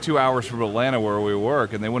at like 2 hours from Atlanta where we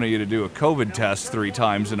work, and they want you to do a COVID test 3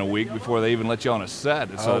 times in a week before they even let you on a set.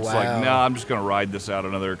 And so Oh, it's wow. like, nah, I'm just going to ride this out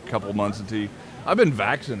another couple months until I've been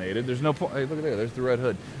vaccinated. There's no point. Hey, look at there. There's the red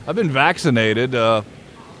hood. I've been vaccinated.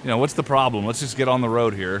 What's the problem? Let's just get on the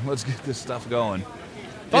road here. Let's get this stuff going.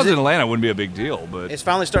 If I was in Atlanta, it wouldn't be a big deal, but It's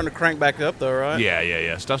finally starting to crank back up, though, right?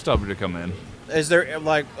 yeah. Stuff's starting to come in. Is there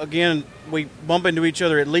again? We bump into each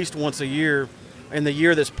other at least once a year. In the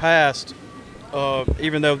year that's passed,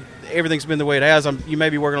 even though everything's been the way it has, you may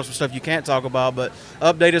be working on some stuff you can't talk about. But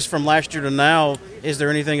update us from last year to now. Is there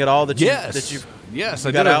anything at all that you Yes,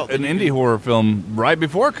 I got did out an indie horror film right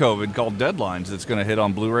before COVID called Deadlines that's going to hit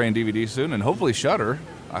on Blu-ray and DVD soon, and hopefully Shudder.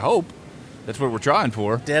 I hope. That's what we're trying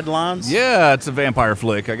for. Deadlines? Yeah, it's a vampire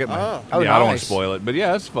flick. I get my. Oh. Oh, I don't want nice. to spoil it, but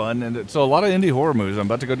yeah, it's fun, and so a lot of indie horror movies. I'm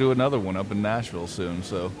about to go do another one up in Nashville soon.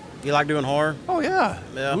 So. You like doing horror? Oh yeah.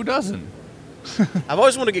 Yeah. Who doesn't? I've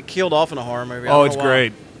always wanted to get killed off in a horror movie. I Oh, don't it's know why.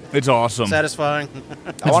 great. It's awesome. Satisfying. I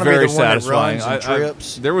It's want to be very the one that satisfying. runs and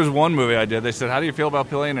trips. There was one movie I did. They said, "How do you feel about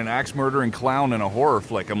playing an axe murdering clown in a horror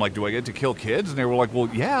flick?" I'm like, "Do I get to kill kids?" And they were like, "Well,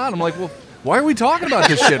 yeah." And I'm like, "Well, why are we talking about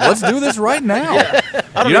this shit? Let's do this right now."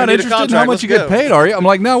 I don't You're not even need a interested in how contract. much Let's you go. get paid, are you? I'm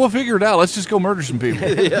like, "No, we'll figure it out. Let's just go murder some people."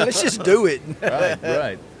 Let's just do it.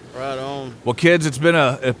 right. Right on. Well, kids, it's been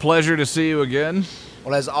a pleasure to see you again.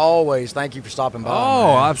 Well, as always, thank you for stopping by.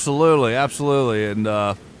 Oh, man. absolutely. And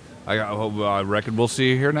I reckon we'll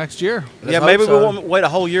see you here next year. Yeah, maybe we won't wait a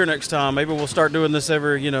whole year next time. Maybe we'll start doing this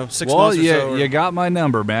every 6 months or so. Well, you got my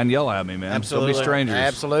number, man. Yell at me, man. Absolutely. Don't be strangers.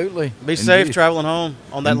 Absolutely. Be safe traveling home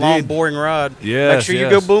on that long, boring ride. Yes, Make sure you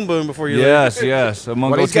go boom boom before you leave. Yes.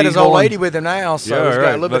 Well, he's got his old lady with him now, so he's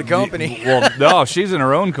got a little bit of company. Well, no, she's in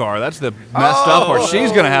her own car. That's the messed up part.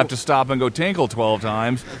 She's going to have to stop and go tinkle 12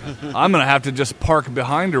 times. I'm going to have to just park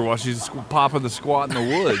behind her while she's popping the squat in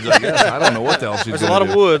the woods, I guess. I don't know what the hell she's doing. There's a lot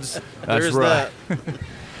of woods. That's There's right. that.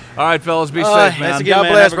 All right, fellas, be safe, man. God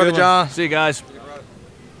bless, Brother John. See you guys.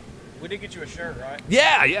 We did get you a shirt, right?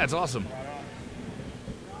 Yeah, it's awesome.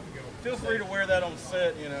 Feel free to wear that on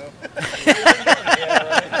set,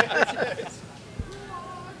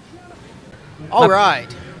 All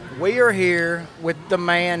right. We are here with the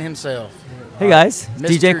man himself. Hey guys,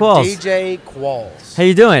 DJ Qualls. DJ Qualls. How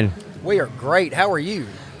you doing? We are great. How are you?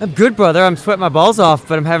 I'm good, brother. I'm sweating my balls off,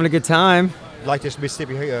 but I'm having a good time. Like this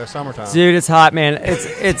Mississippi summertime. Dude, it's hot, man.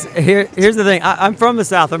 It's here's the thing. I'm from the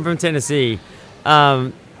South. I'm from Tennessee,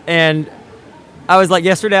 and I was like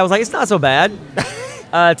yesterday. I was like, it's not so bad.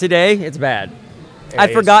 Today, it's bad.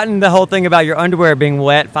 I'd forgotten the whole thing about your underwear being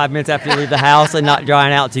wet 5 minutes after you leave the house and not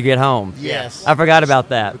drying out till you get home. Yes. I forgot about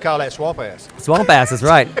that. We call that swamp ass. Swamp ass, that's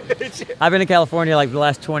right. I've been in California like the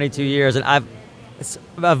last 22 years, and I've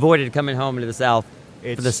avoided coming home into the South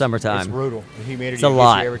for the summertime. It's brutal. The humidity It's a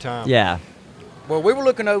lot. every time. Yeah. Well, we were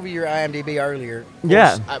looking over your IMDb earlier. Of course,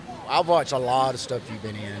 Yeah. I've watched a lot of stuff you've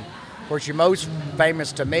been in. Of course, you're most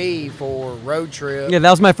famous to me for Road Trip. Yeah, that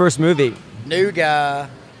was my first movie. New Guy.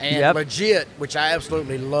 And Yep. Legit, which I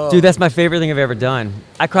absolutely love. Dude, that's my favorite thing I've ever done.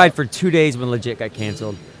 I cried for 2 days when Legit got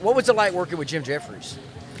canceled. What was it like working with Jim Jeffries?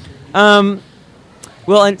 Well,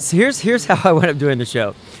 and here's how I wound up doing the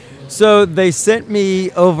show. So they sent me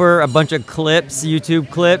over a bunch of clips, YouTube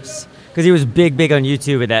clips, because he was big on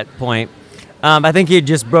YouTube at that point. I think he had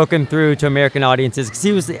just broken through to American audiences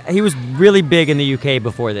because he was really big in the UK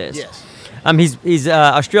before this. Yes. He's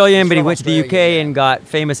Australian, but he went to the UK Australia, and got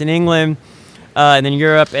famous in England, and then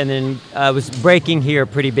Europe, and then was breaking here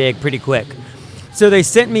pretty big, pretty quick. So they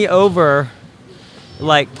sent me over,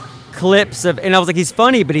 like, clips of, and I was like, he's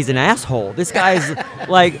funny, but he's an asshole. This guy's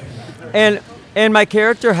like, and my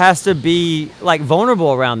character has to be like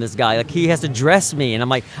vulnerable around this guy. Like he has to dress me, and I'm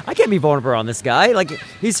like, I can't be vulnerable on this guy. Like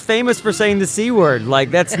he's famous for saying the C word.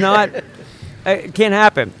 Like that's not, it can't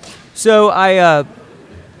happen. So I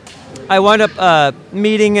wound up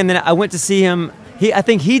meeting, and then I went to see him. I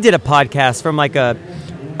think he did a podcast from like a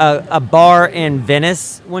bar in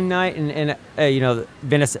Venice one night, in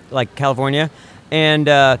Venice, like California, and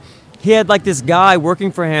he had like this guy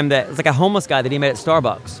working for him that was like a homeless guy that he met at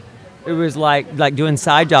Starbucks. It was like doing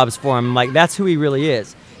side jobs for him. Like that's who he really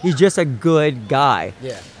is. He's just a good guy.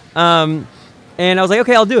 Yeah. And I was like,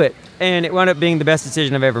 okay, I'll do it. And it wound up being the best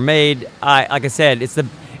decision I've ever made. Like I said, it's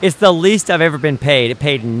the least I've ever been paid. It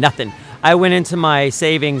paid nothing. I went into my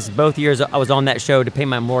savings both years I was on that show to pay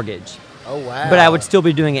my mortgage. Oh, wow. But I would still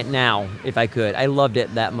be doing it now if I could. I loved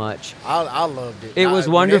it that much. I loved it. It was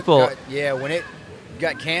wonderful. When it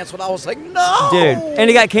got canceled, I was like, no! Dude, and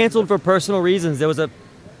it got canceled for personal reasons. There was a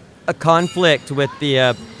conflict with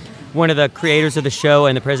the one of the creators of the show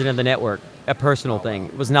and the president of the network. A personal thing.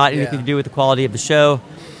 It was not anything to do with the quality of the show.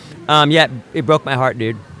 It broke my heart,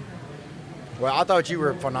 dude. Well, I thought you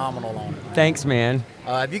were phenomenal on it. Thanks, man.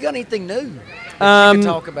 Have you got anything new that you can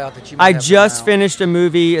talk about that you might I have just now? finished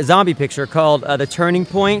a zombie picture called The Turning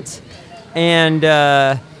Point, and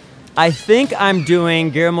I think I'm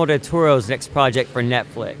doing Guillermo del Toro's next project for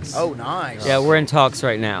Netflix. Oh, nice. Yeah, we're in talks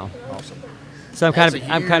right now. Awesome. So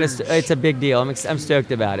it's a big deal. I'm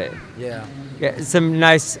stoked about it. Yeah. Yeah,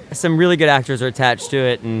 some really good actors are attached to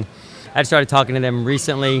it, and I started talking to them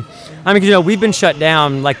recently. I mean, we've been shut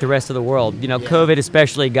down like the rest of the world. COVID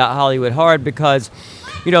especially got Hollywood hard because,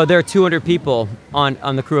 there are 200 people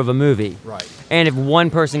on the crew of a movie. Right. And if one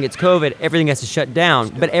person gets COVID, everything has to shut down.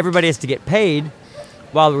 But everybody has to get paid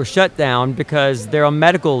while we're shut down because they're on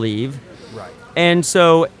medical leave. Right. And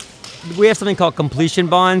so we have something called completion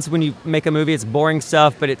bonds. When you make a movie, it's boring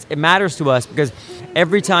stuff, but it matters to us because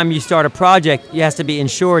every time you start a project, you have to be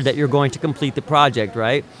insured that you're going to complete the project,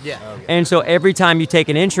 right? Yeah. Okay. And so every time you take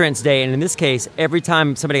an insurance day, and in this case, every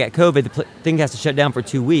time somebody got COVID, the thing has to shut down for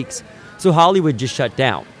 2 weeks. So Hollywood just shut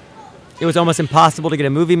down. It was almost impossible to get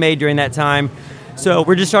a movie made during that time. So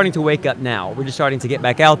we're just starting to wake up now. We're just starting to get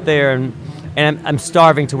back out there, and I'm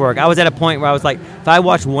starving to work. I was at a point where I was like, if I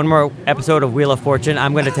watch one more episode of Wheel of Fortune,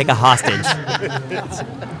 I'm going to take a hostage.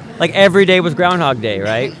 Like every day was Groundhog Day,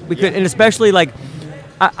 right? We could, and especially like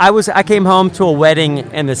I came home to a wedding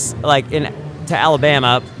in this to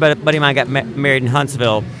Alabama, but a buddy of mine got married in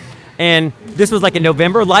Huntsville, and this was like in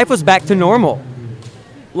November. Life was back to normal.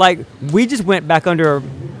 Like we just went back under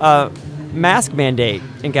a mask mandate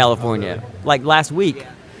in California like last week,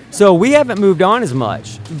 so we haven't moved on as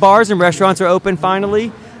much. Bars and restaurants are open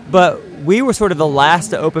finally, but we were sort of the last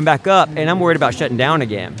to open back up, and I'm worried about shutting down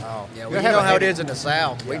again. Oh. Yeah, well, you know how it is in the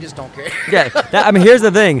South. We just don't care. Yeah, here's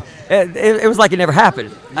the thing. It was like it never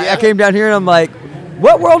happened. Yeah. I came down here and I'm like,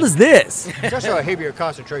 what world is this? It's also a heavier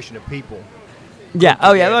concentration of people. Yeah.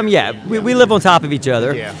 Oh, yeah. We live on top of each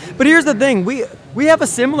other. Yeah. But here's the thing. We have a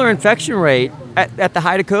similar infection rate at the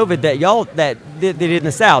height of COVID that they did in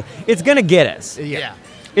the South. It's going to get us. Yeah.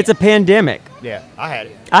 It's a pandemic. Yeah, I had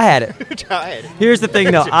it. I had it. Here's the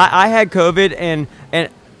thing, though. I had COVID, and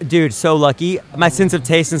dude, so lucky. My sense of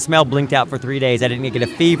taste and smell blinked out for 3 days. I didn't get a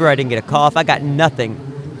fever. I didn't get a cough. I got nothing.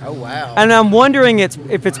 Oh, wow. And I'm wondering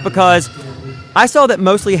if it's because I saw that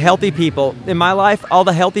mostly healthy people in my life, all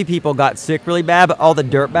the healthy people got sick really bad, but all the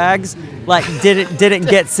dirtbags didn't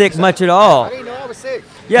get sick much at all. I didn't know I was sick.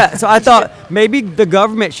 Yeah, so I thought maybe the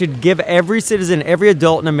government should give every citizen, every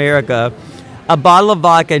adult in America, a bottle of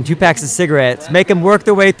vodka and 2 packs of cigarettes, make them work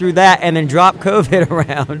their way through that, and then drop COVID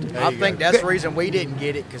around. I think that's the reason we didn't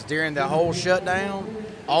get it, because during the whole shutdown,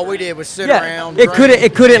 all we did was sit around. It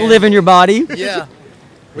couldn't live in your body. Yeah.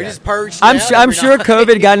 We just purged. I'm sure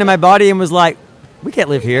COVID got into my body and was like, we can't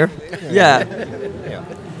live here. Yeah.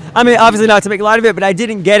 I mean, obviously not to make light of it, but I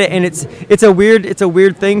didn't get it, and it's a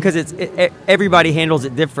weird thing because everybody handles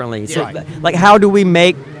it differently. So, like, how do we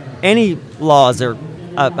make any laws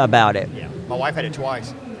about it? Yeah. My wife had it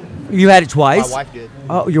twice. You had it twice? My wife did.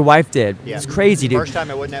 Oh, your wife did. Yeah. It's crazy, dude. First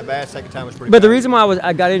time it wasn't that bad. Second time was pretty bad. But the reason why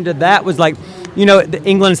I got into that was like,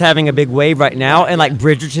 England's having a big wave right now, and like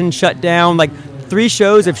Bridgerton shut down. Like 3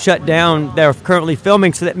 shows have shut down. They're currently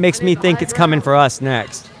filming, so that makes me think it's coming for us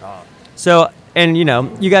next. So, and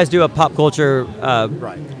you guys do a pop culture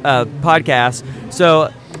podcast. So,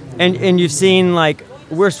 and you've seen like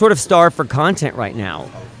we're sort of starved for content right now.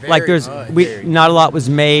 Like not a lot was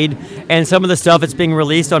made, and some of the stuff that's being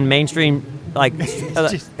released on mainstream,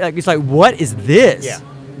 it's like, what is this? Yeah,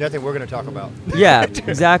 nothing we're going to talk about. Yeah,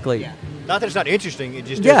 exactly. Not that it's not interesting, it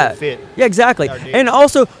just doesn't fit. Yeah, exactly. And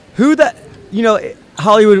also,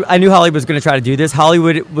 Hollywood. I knew Hollywood was going to try to do this.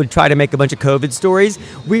 Hollywood would try to make a bunch of COVID stories.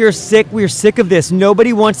 We are sick. We are sick of this.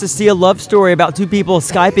 Nobody wants to see a love story about 2 people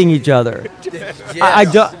Skyping each other. Yes.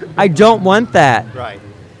 I don't want that. Right.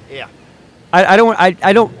 Yeah.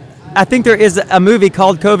 I think there is a movie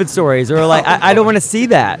called COVID Stories, or like I don't want to see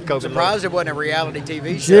that. I'm surprised it wasn't a reality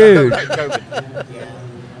TV show. Dude.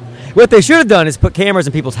 What they should have done is put cameras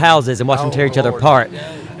in people's houses and watch them tear each other apart.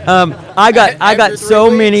 I got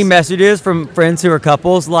so many messages from friends who are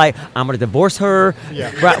couples like, I'm going to divorce her.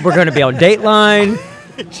 Yeah. We're going to be on Dateline.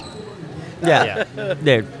 Yeah.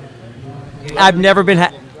 Dude. I've never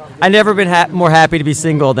been more happy to be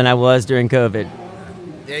single than I was during COVID.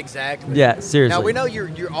 Exactly. Yeah, seriously. Now we know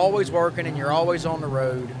you're always working and you're always on the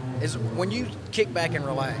road. Is when you kick back and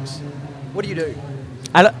relax, what do you do?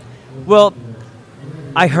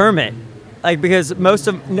 I hermit, because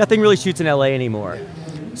nothing really shoots in LA anymore.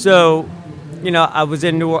 So, I was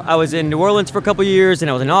in New Orleans for a couple years, and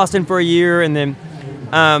I was in Austin for a year, and then,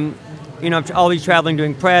 I'm always traveling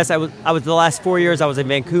doing press. I was the last 4 years I was in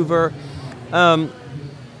Vancouver.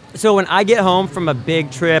 So when I get home from a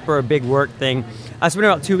big trip or a big work thing, I spend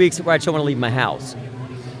about 2 weeks where I don't want to leave my house.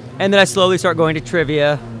 And then I slowly start going to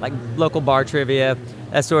trivia, like local bar trivia.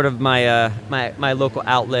 That's sort of my my local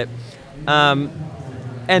outlet.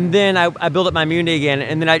 And then I build up my immunity again.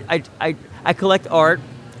 And then I collect art.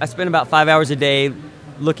 I spend about 5 hours a day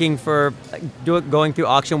looking for, going through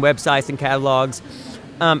auction websites and catalogs.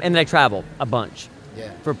 And then I travel a bunch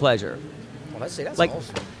for pleasure. Well, that's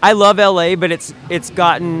awesome. I love LA, but it's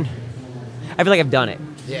gotten, I feel like I've done it.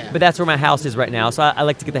 Yeah. But that's where my house is right now, so I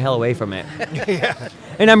like to get the hell away from it.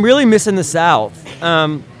 And I'm really missing the South.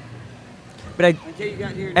 But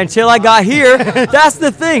until I got here, that's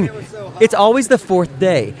the thing. It's always the 4th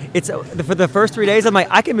day. For the first 3 days, I'm like,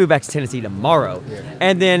 I can move back to Tennessee tomorrow. Yeah.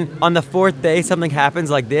 And then on the 4th day, something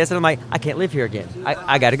happens like this, and I'm like, I can't live here again.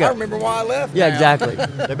 I got to go. I remember why I left. Yeah, exactly.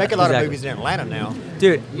 They make a lot of movies in Atlanta now.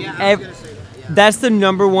 Dude, that's the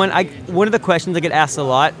number one. One of the questions I get asked a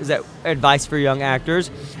lot is that advice for young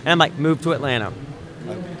actors, and I'm like, move to Atlanta.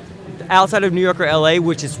 Outside of New York or LA,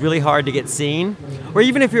 which is really hard to get seen, or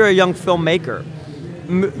even if you're a young filmmaker,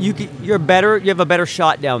 you're better. You have a better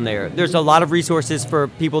shot down there. There's a lot of resources for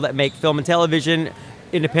people that make film and television,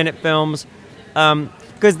 independent films,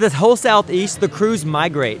 because the whole Southeast, the crews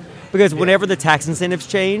migrate because whenever the tax incentives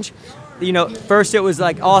change, first it was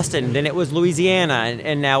like Austin, then it was Louisiana,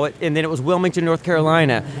 and then it was Wilmington, North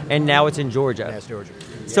Carolina, and now it's in Georgia. That's Georgia.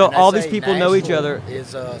 So all these people know each other.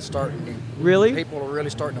 Is starting. Really? People are really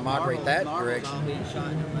starting to migrate that direction.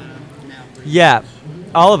 Yeah,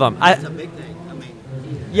 all of them. That's a big thing.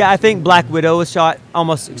 Yeah, I think Black Widow was shot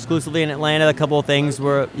almost exclusively in Atlanta. A couple of things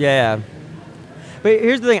were, yeah. But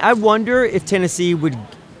here's the thing. I wonder if Tennessee would.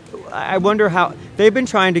 I wonder how they've been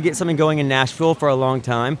trying to get something going in Nashville for a long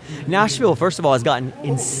time. Nashville, first of all, has gotten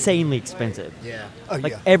insanely expensive. Yeah.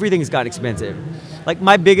 Everything's got expensive. Like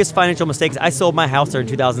my biggest financial mistake is I sold my house there in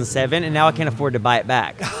 2007, and now I can't afford to buy it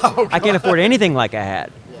back. I can't afford anything like I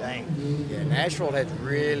had. Yeah, Nashville has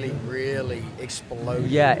really, really exploded.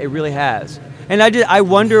 Yeah, it really has. And I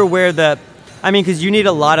wonder where because you need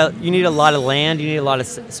a lot of land, you need a lot of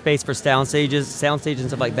space for sound stages and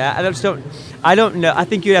stuff like that. I don't know. I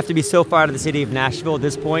think you'd have to be so far out of the city of Nashville at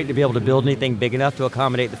this point to be able to build anything big enough to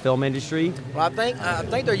accommodate the film industry. Well, I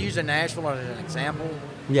think they're using Nashville as an example.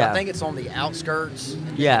 Yeah. I think it's on the outskirts,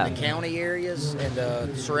 in the county areas and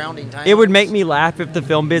the surrounding towns. It would make me laugh if the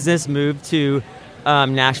film business moved to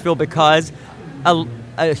Nashville, because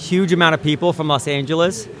a huge amount of people from Los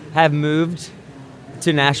Angeles have moved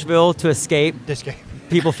to Nashville to escape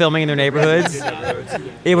people filming in their neighborhoods. That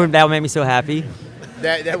would make me so happy.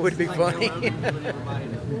 That would be funny.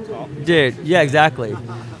 Dude, yeah, exactly.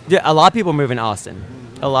 Dude, a lot of people move in Austin.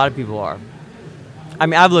 A lot of people are. I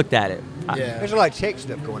mean, I've looked at it. Yeah. There's a lot of tech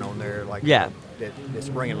stuff going on there. That's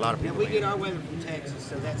bringing a lot of people we in. get our weather from Texas,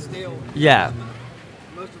 so that's still... Yeah.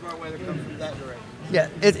 Most of our weather comes from that direction. Yeah,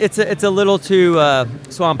 it's a little too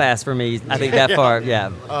swamp-ass for me, I think, that far,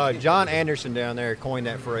 yeah. John Anderson down there coined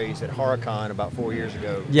that phrase at HorrorCon about 4 years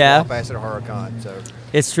ago. Yeah. Swamp-ass at HorrorCon, so...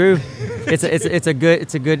 It's true. It's a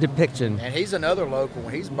good depiction. And he's another local.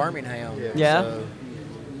 He's Birmingham. Yeah. So.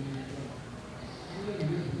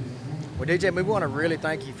 Well, DJ, we want to really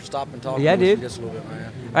thank you for stopping and talking to us just a little bit,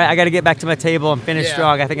 man. All right, I got to get back to my table and finish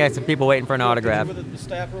strong. I think I have some people waiting for an autograph. With the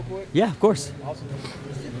staff real quick? Yeah, of course. Awesome.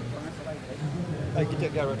 Hey, get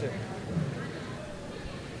that guy right there.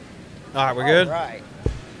 All right, we're good? All right.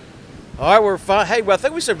 All right, we're fine. Hey, well, I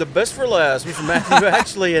think we saved the best for last, Mr. Matthew,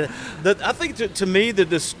 actually. And I think to me,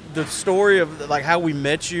 the story of like how we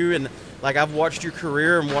met you, and like I've watched your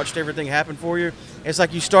career and watched everything happen for you. It's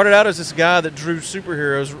like you started out as this guy that drew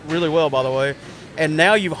superheroes really well, by the way. And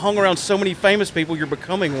now you've hung around so many famous people, you're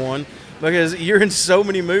becoming one because you're in so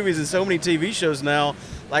many movies and so many TV shows now.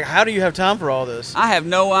 Like, how do you have time for all this? I have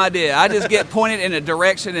no idea. I just get pointed in a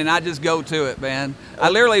direction and I just go to it, man. I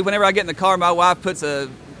literally, whenever I get in the car, my wife puts a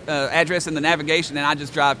address in the navigation and I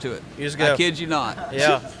just drive to it. You just go. I kid you not.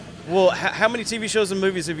 Yeah. Well, how many TV shows and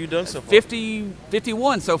movies have you done so far?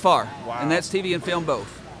 51 so far. Wow. And that's TV and film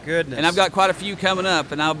both. Goodness. And I've got quite a few coming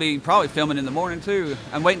up, and I'll be probably filming in the morning, too.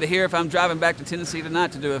 I'm waiting to hear if I'm driving back to Tennessee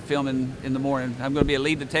tonight to do a film in the morning. I'm going to be a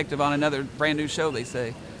lead detective on another brand new show, they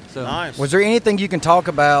say. So, nice. Was there anything you can talk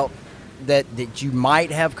about that you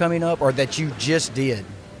might have coming up or that you just did?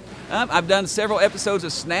 I've done several episodes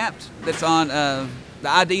of Snapped that's on the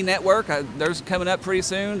ID network. There's coming up pretty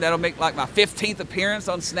soon. That'll make like my 15th appearance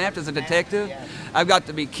on Snapped as a detective. I've got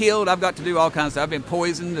to be killed. I've got to do all kinds of stuff. I've been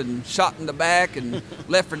poisoned and shot in the back and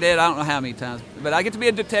left for dead I don't know how many times. But I get to be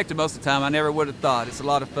a detective most of the time. I never would have thought. It's a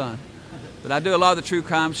lot of fun. But I do a lot of the true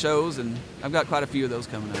crime shows, and I've got quite a few of those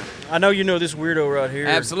coming up. I know you know this weirdo right here.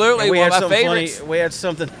 Absolutely, one of my favorites. We had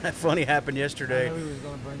something funny happen yesterday.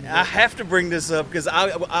 I have to bring this up because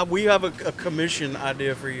we have a commission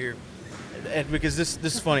idea for you. And because this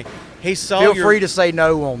is funny. He saw Feel free to say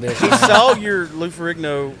no on this. He saw your Lou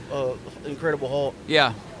Ferrigno Incredible Hulk.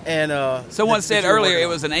 Yeah. And someone said earlier it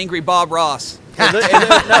was an angry Bob Ross.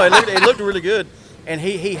 It looked really good. And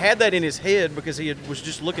he had that in his head because he was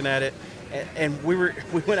just looking at it. And we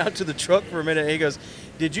went out to the truck for a minute, and he goes,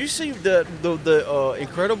 "Did you see the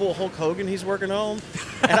Incredible Hulk Hogan he's working on?"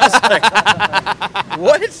 And I was like,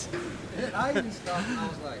 "What?" I even stopped and I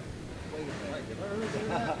was like, "Wait a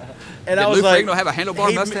minute." And I was Lou like, "Did have a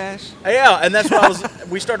handlebar mustache?" Yeah, and that's why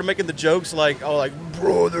we started making the jokes like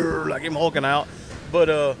brother, like him hulking out. But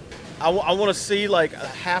I want to see like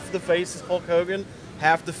half the face is Hulk Hogan.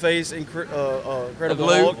 Half the face, Incredible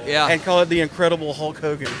Hulk, and call it the Incredible Hulk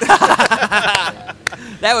Hogan.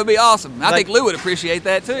 That would be awesome. I think Lou would appreciate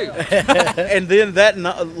that too. And then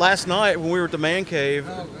last night when we were at the Man Cave,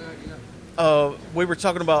 we were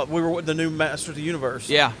talking about the new Masters of the Universe.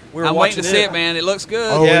 Yeah, we were I'm waiting to see it, man. It looks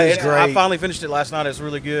good. Oh, yeah, it's great. I finally finished it last night. It's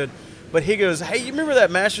really good. But he goes, "Hey, you remember that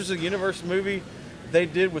Masters of the Universe movie they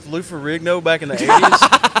did with Lou Ferrigno back in the 80s?"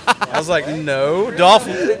 I was like, "No, Dolph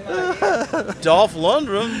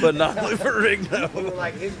Lundgren, but not Lou Ferrigno."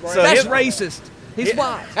 So that's racist. He's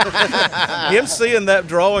white. Him seeing that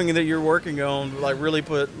drawing that you're working on, like, really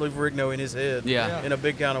put Lou Ferrigno in his head. Yeah. In a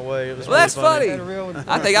big kind of way. It was Well, that's really funny.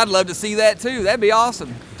 I think I'd love to see that too. That'd be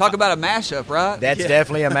awesome. Talk about a mashup, right? That's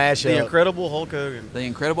definitely a mashup. The Incredible Hulk Hogan. The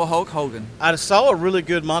Incredible Hulk Hogan. I saw a really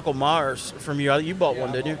good Michael Myers from you. You bought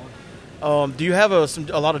one, didn't you? Do you have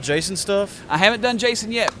a lot of Jason stuff? I haven't done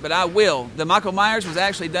Jason yet, but I will. The Michael Myers was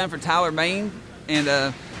actually done for Tyler Mane,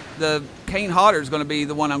 and the Kane Hodder is going to be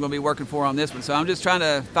the one I'm going to be working for on this one. So I'm just trying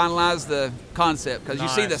to finalize the concept because you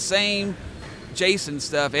see the same Jason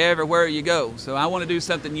stuff everywhere you go. So I want to do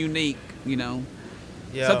something unique,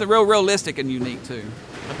 something real realistic and unique too.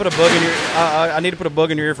 I put a bug in your. I need to put a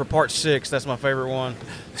bug in your ear for part 6. That's my favorite one.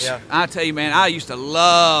 Yeah, I tell you, man, I used to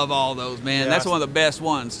love all those, man. That's one of the best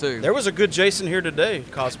ones too. There was a good Jason here today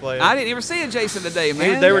cosplay. I didn't even see a Jason today,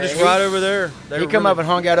 man. They were just right over there. He come up and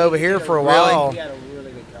hung out over here for a while.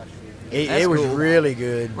 It was really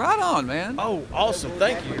good. Right on, man. Oh, awesome!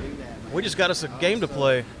 Thank you. We just got us a game to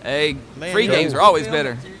play. Hey, free games are always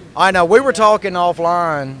better. I know. We were talking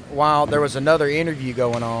offline while there was another interview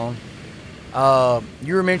going on.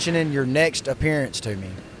 You were mentioning your next appearance to me.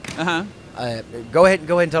 Go ahead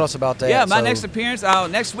and tell us about that. Yeah, my next appearance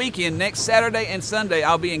next weekend, next Saturday and Sunday,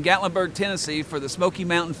 I'll be in Gatlinburg, Tennessee for the Smoky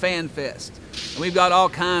Mountain Fan Fest. And we've got all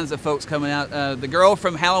kinds of folks coming out. The girl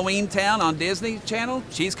from Halloween Town on Disney Channel,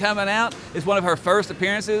 she's coming out. It's one of her first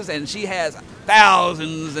appearances, and she has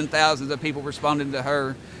thousands and thousands of people responding to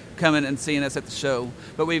her coming and seeing us at the show.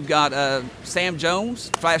 But we've got Sam Jones,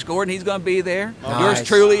 Flash Gordon, he's going to be there. Nice. Yours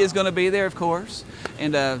truly is going to be there, of course.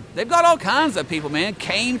 And they've got all kinds of people, man.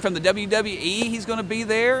 Kane from the WWE, he's going to be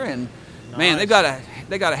there. And, man, they got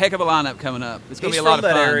a heck of a lineup coming up. It's going to be a lot of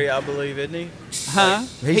fun. He's from that area, I believe, isn't he? Huh?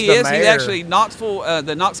 He is. He's actually Knoxville,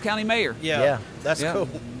 the Knox County mayor. Yeah. That's cool.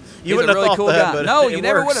 He's a really cool guy. But no, you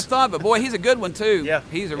never would have thought, but boy, he's a good one too. Yeah,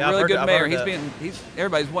 he's a really good mayor. He's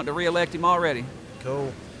everybody's wanting to re-elect him already.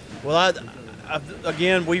 Cool. Well,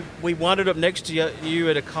 again, we wound up next to you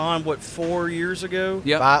at a con, 4 years ago?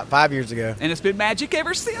 Yep. 5 years ago. And it's been magic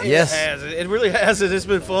ever since. Yes. It really has. It's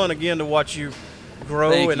been fun, again, to watch you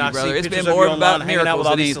grow. Thank and you, I brother. see It's pictures been more of you about online, hanging out with miracles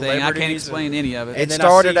all than these anything. I can't celebrities explain any of it. It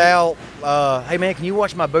started out, hey, man, can you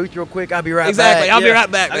watch my booth real quick? I'll be right back. Exactly. I'll be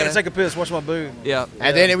right back, I man. got to take a piss, watch my booth. Yeah.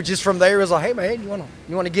 And then it was just from there, it was like, hey, man,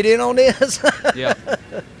 you want to get in on this? Yeah.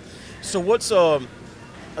 So what's,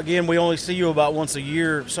 again, we only see you about once a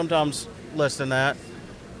year, sometimes less than that.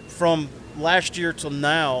 From last year till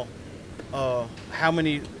now, how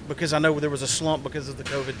many, because I know there was a slump because of the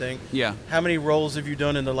COVID thing. Yeah. How many roles have you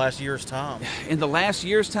done in the last year's time? In the last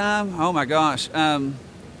year's time, oh my gosh. I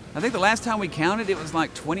think the last time we counted, it was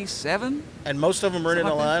like 27. And most of them are in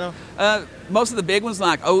Atlanta? Most of the big ones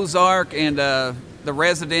like Ozark and The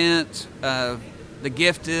Resident, The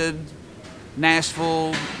Gifted,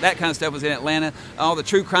 Nashville, that kind of stuff was in Atlanta. All the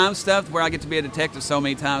true crime stuff where I get to be a detective so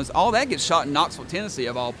many times, all that gets shot in Knoxville, Tennessee,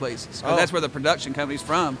 of all places. Because that's where the production company's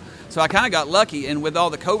from. So I kind of got lucky, and with all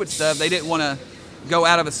the COVID stuff, they didn't want to go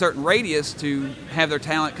out of a certain radius to have their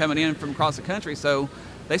talent coming in from across the country. So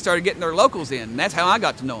they started getting their locals in, and that's how I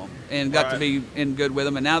got to know them and got to be in good with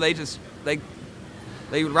them. And now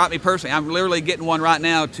they would write me personally. I'm literally getting one right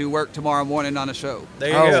now to work tomorrow morning on a show. There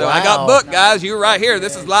you go. So I got booked, guys. You're right here.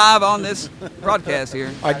 This is live on this broadcast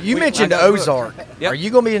here. You mentioned Ozark. Yep. Are you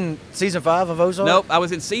going to be in season 5 of Ozark? Nope. I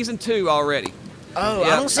was in season 2 already. Oh, Yep.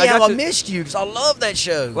 I don't see how I missed you because I love that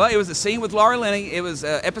show. Well, it was a scene with Laura Linney. It was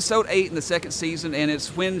episode 8 in the second season, and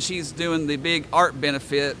it's when she's doing the big art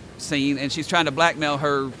benefit scene, and she's trying to blackmail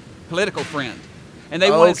her political friend. And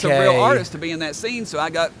they wanted some real artists to be in that scene, so I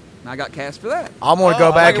got cast for that. I'm going to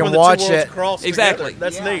go back and watch it. Exactly.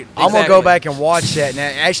 That's neat. I'm going to go back and watch that and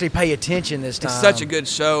actually pay attention this time. It's such a good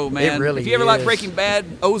show, man. It really If you ever is. like Breaking Bad,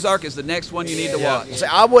 Ozark is the next one you need to watch. See,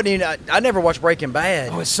 I never watched Breaking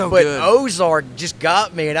Bad. Oh, it's so but good. But Ozark just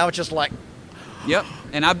got me, and I was just like... Yep.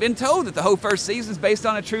 And I've been told that the whole first season is based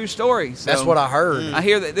on a true story. So that's what I heard. I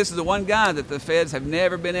hear that this is the one guy that the feds have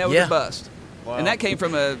never been able to bust. Wow. And that came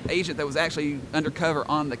from an agent that was actually undercover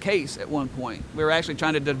on the case at one point. We were actually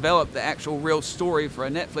trying to develop the actual real story for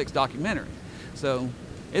a Netflix documentary. So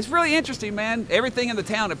it's really interesting, man. Everything in the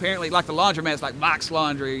town, apparently, like the laundromat's like Mike's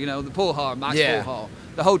Laundry, the pool hall, Mike's Pool Hall.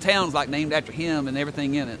 The whole town's like named after him and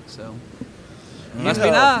everything in it. So must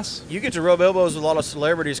be nice. You get to rub elbows with a lot of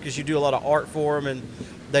celebrities because you do a lot of art for them,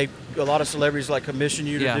 and a lot of celebrities like commission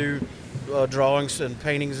you to do drawings and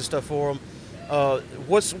paintings and stuff for them.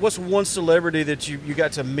 What's one celebrity that you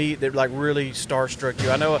got to meet that like really starstruck you?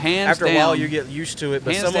 I know after a while you get used to it,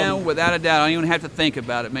 but hands down, without a doubt, I don't even have to think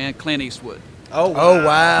about it, man. Clint Eastwood. Oh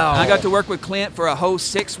wow! I got to work with Clint for a whole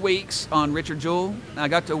 6 weeks on Richard Jewell. I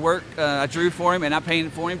got to work. I drew for him and I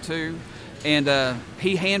painted for him too. and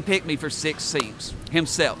he handpicked me for 6 scenes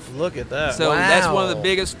himself. Look at that. So that's one of the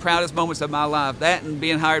biggest, proudest moments of my life. That and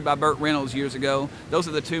being hired by Burt Reynolds years ago. Those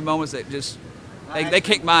are the 2 moments that just, they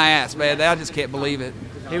kicked my ass, man. I just can't believe it.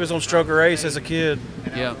 He was on Stroker Ace as a kid.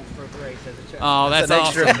 Yeah. Oh, that's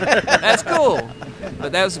awesome. That's cool.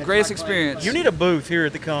 But that was the greatest experience. You need a booth here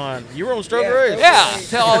at the con. You were on Stroker Ace. Yeah,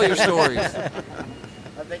 tell all your stories.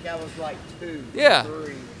 I think I was like 2. Yeah.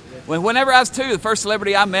 3. Whenever I was 2, the first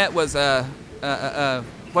celebrity I met was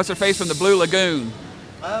what's her face from the Blue Lagoon?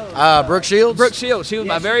 Brooke Shields. Brooke Shields. She was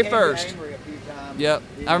my very first. Yep.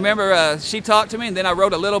 I remember she talked to me, and then I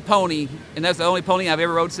rode a little pony, and that's the only pony I've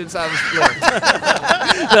ever rode since I was little.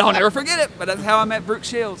 But I'll never forget it. But that's how I met Brooke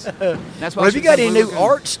Shields. That's why. Well, have you got any new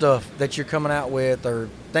art stuff that you're coming out with or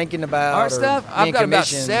thinking about? Art stuff? I've got about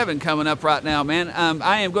 7 coming up right now, man.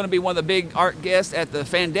 I am going to be one of the big art guests at the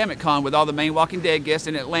Fandemic Con with all the main Walking Dead guests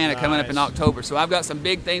in Atlanta coming up in October. So I've got some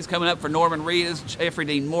big things coming up for Norman Reedus, Jeffrey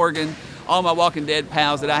Dean Morgan, all my Walking Dead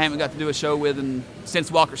pals that I haven't got to do a show with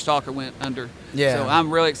since Walker Stalker went under. Yeah. So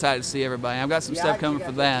I'm really excited to see everybody. I've got some stuff coming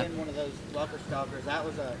for that. One of those Walker Stalkers. That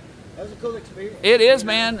was a cool experience. It is,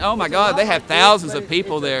 man. Oh my God, they have thousands of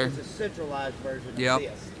people there. It's a centralized version of Yep.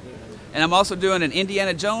 this. And I'm also doing an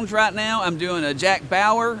Indiana Jones right now. I'm doing a Jack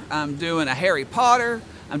Bauer. I'm doing a Harry Potter.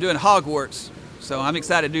 I'm doing Hogwarts. So I'm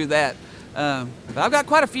excited to do that. But I've got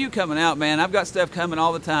quite a few coming out, man. I've got stuff coming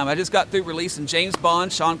all the time. I just got through releasing James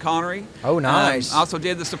Bond, Sean Connery. Oh, nice. I also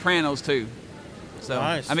did The Sopranos, too. So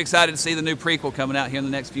nice. I'm excited to see the new prequel coming out here in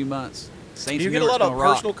the next few months. Do you get a lot of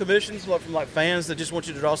personal commissions from like fans that just want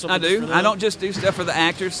you to draw something? I do. I don't just do stuff for the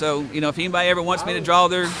actors. So, if anybody ever wants me to draw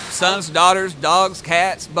their sons, daughters, dogs,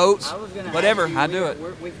 cats, boats, whatever, I do it.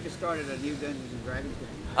 We've just started a new Dungeons and Dragons game.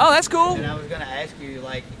 Oh, that's cool. And I was going to ask you,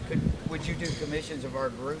 would you do commissions of our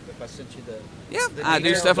group if I sent you the... Yeah, I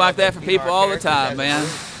do stuff like that for people all the time, man.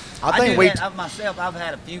 I think myself, I've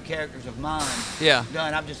had a few characters of mine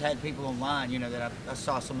done. I've just had people online, that I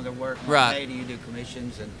saw some of their work. And right. Hey, do you do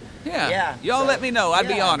commissions? And yeah. Y'all let me know. I'd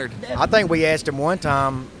be honored. Definitely. I think we asked him one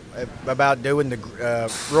time about doing the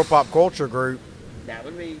Real Pop Culture group. That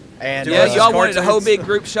would be. And y'all wanted a whole big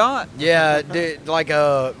group shot. Yeah, like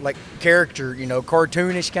character,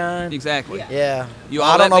 cartoonish kind. Exactly. Yeah. You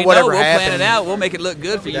all I don't know whatever we'll happened. plan it out. We'll make it look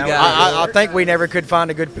good for you guys. I think we never could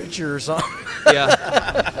find a good picture or something.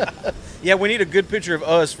 Yeah. Yeah, we need a good picture of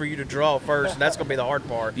us for you to draw first, and that's going to be the hard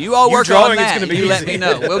part. You all work on that. It's going to be you easy. let me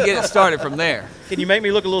know. We'll get it started from there. Can you make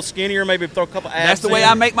me look a little skinnier? Maybe throw a couple abs. That's the way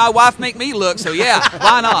I make my wife make me look. So yeah,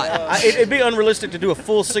 why not? It'd be unrealistic to do a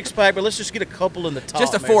full 6-pack, but let's just get a couple in the top.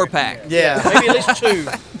 Just a 4-pack. Yeah, maybe at least 2.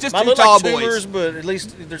 Just Might 2 look tall like boys. tumors, but at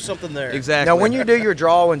least there's something there. Exactly. Now, when you do your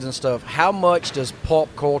drawings and stuff, how much does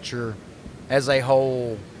pop culture, as a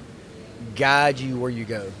whole, guide you where you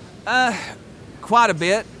go? Quite a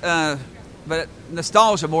bit. But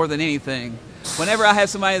nostalgia more than anything. Whenever I have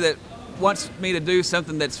somebody that wants me to do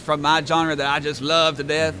something that's from my genre that I just love to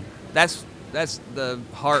death, that's the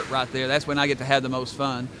heart right there. That's when I get to have the most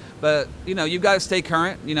fun. But you've got to stay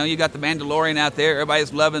current. You got the Mandalorian out there.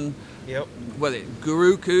 Everybody's loving. Yep. What is it,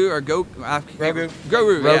 Guruku or Grogu?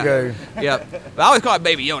 Grogu. Yeah. Yep. But I always call it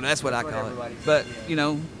Baby Yoda. That's what I call it. But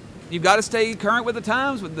you've got to stay current with the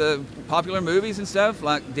times, with the popular movies and stuff,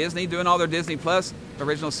 like Disney doing all their Disney Plus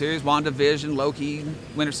original series, WandaVision, Loki,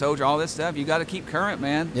 Winter Soldier, all this stuff. You got to keep current,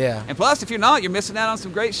 man. Yeah. And plus, if you're not, you're missing out on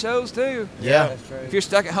some great shows too. Yeah. That's true. If you're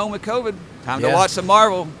stuck at home with COVID, time to watch some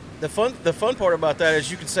Marvel. The fun part about that is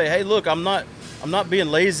you can say, "Hey, look, I'm not being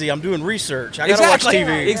lazy. I'm doing research. I gotta watch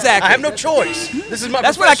TV. Exactly. I have no choice. This is my.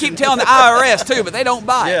 That's what I keep telling the IRS too, but they don't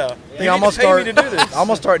buy it. Yeah. You almost pay me to do this. I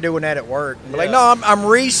almost start doing that at work. Like, no, I'm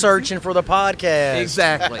researching for the podcast.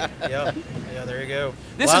 Exactly. Yeah. There you go.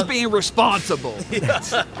 This is being responsible.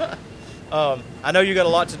 I know you got a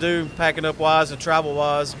lot to do, packing up wise and travel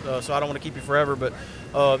wise, so I don't want to keep you forever. But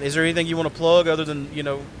is there anything you want to plug other than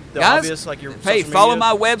the Guys, obvious, like your hey, social follow media?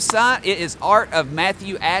 my website. It is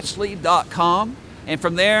artofmatthewashley.com, and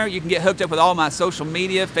from there you can get hooked up with all my social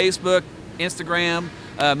media: Facebook, Instagram,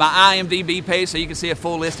 my IMDb page, so you can see a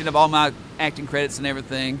full listing of all my acting credits and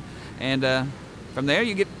everything. And from there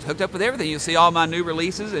you get hooked up with everything. You'll see all my new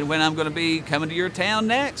releases and when I'm going to be coming to your town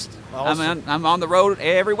next. Awesome. I'm on the road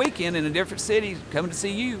every weekend in a different city coming to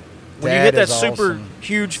see you. When you hit that is super awesome.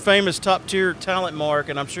 huge, famous, top-tier talent mark,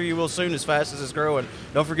 and I'm sure you will soon as fast as it's growing,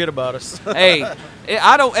 don't forget about us. Hey,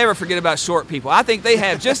 I don't ever forget about short people. I think they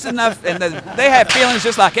have just enough, and they have feelings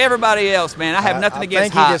just like everybody else, man. I have nothing against I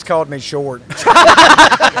think height. he just called me short.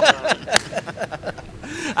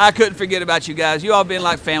 I couldn't forget about you guys. You all been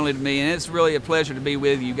like family to me, and it's really a pleasure to be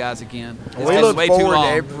with you guys again. It's We been look way too forward to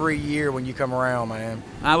long. every year when you come around, man.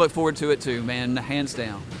 I look forward to it too, man, hands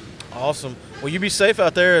down. Awesome. Well, you be safe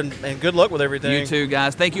out there, and good luck with everything. You too,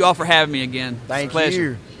 guys. Thank you all for having me again. Thank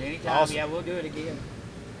pleasure. you. Anytime. Awesome. Yeah, we'll do it again.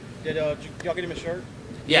 Did y'all get him a shirt?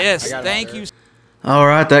 Yes, thank you. All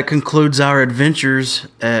right, that concludes our adventures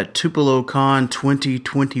at TupeloCon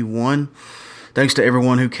 2021. Thanks to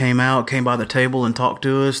everyone who came by the table and talked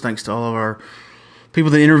to us. Thanks to all of our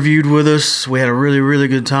people that interviewed with us. We had a really, really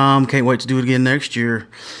good time. Can't wait to do it again next year.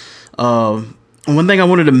 One thing I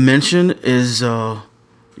wanted to mention is, the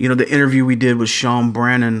interview we did with Sean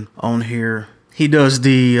Brannon on here. He does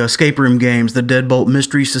the escape room games, the Deadbolt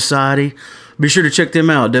Mystery Society. Be sure to check them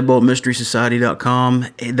out, deadboltmysterysociety.com.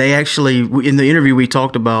 They actually, in the interview, we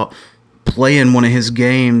talked about playing one of his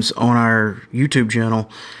games on our YouTube channel,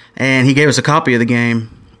 and he gave us a copy of the game,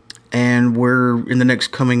 and we're, in the next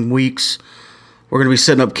coming weeks, we're going to be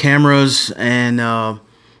setting up cameras and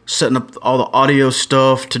setting up all the audio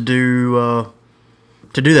stuff to do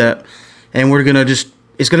that, and we're going to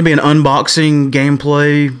it's going to be an unboxing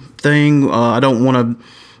gameplay thing. I don't want to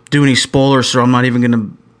do any spoilers, so I'm not even going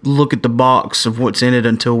to look at the box of what's in it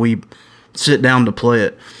until we sit down to play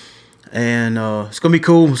it. And it's going to be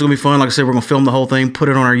cool. It's going to be fun. Like I said, we're going to film the whole thing, put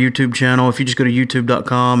it on our YouTube channel. If you just go to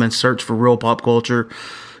youtube.com and search for Real Pop Culture,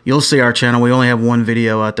 you'll see our channel. We only have one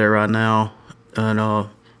video out there right now. And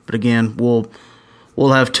but again, we'll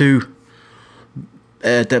have two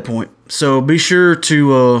at that point. So be sure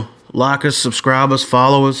to like us, subscribe us,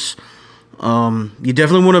 follow us. You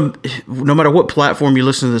definitely want to, no matter what platform you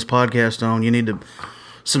listen to this podcast on, you need to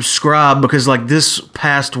subscribe, because like this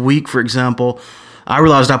past week, for example, I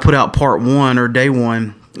realized I put out part 1 or day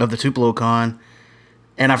 1 of the TupeloCon,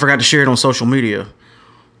 and I forgot to share it on social media.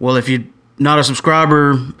 Well, if you're not a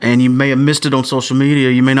subscriber and you may have missed it on social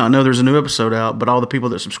media, you may not know there's a new episode out, but all the people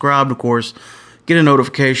that subscribed, of course, get a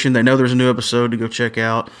notification. They know there's a new episode to go check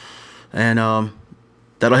out, and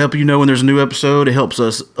that'll help you know when there's a new episode. It helps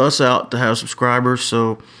us out to have subscribers,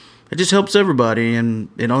 so it just helps everybody, and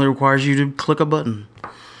it only requires you to click a button.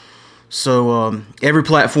 So every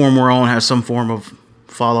platform we're on has some form of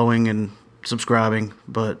following and subscribing,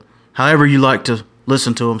 but however you like to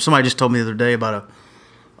listen to them. Somebody just told me the other day about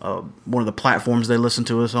one of the platforms they listen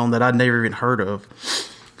to us on that I'd never even heard of.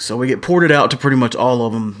 So we get ported out to pretty much all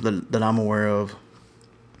of them that I'm aware of.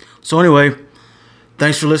 So anyway,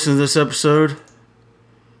 thanks for listening to this episode.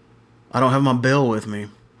 I don't have my bell with me.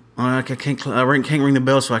 I can't ring the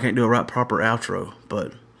bell, so I can't do a right proper outro.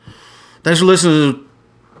 But thanks for listening to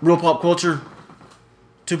Real Pop Culture,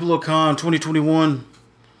 TupeloCon 2021,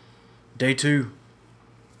 Day 2.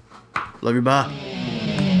 Love you, bye.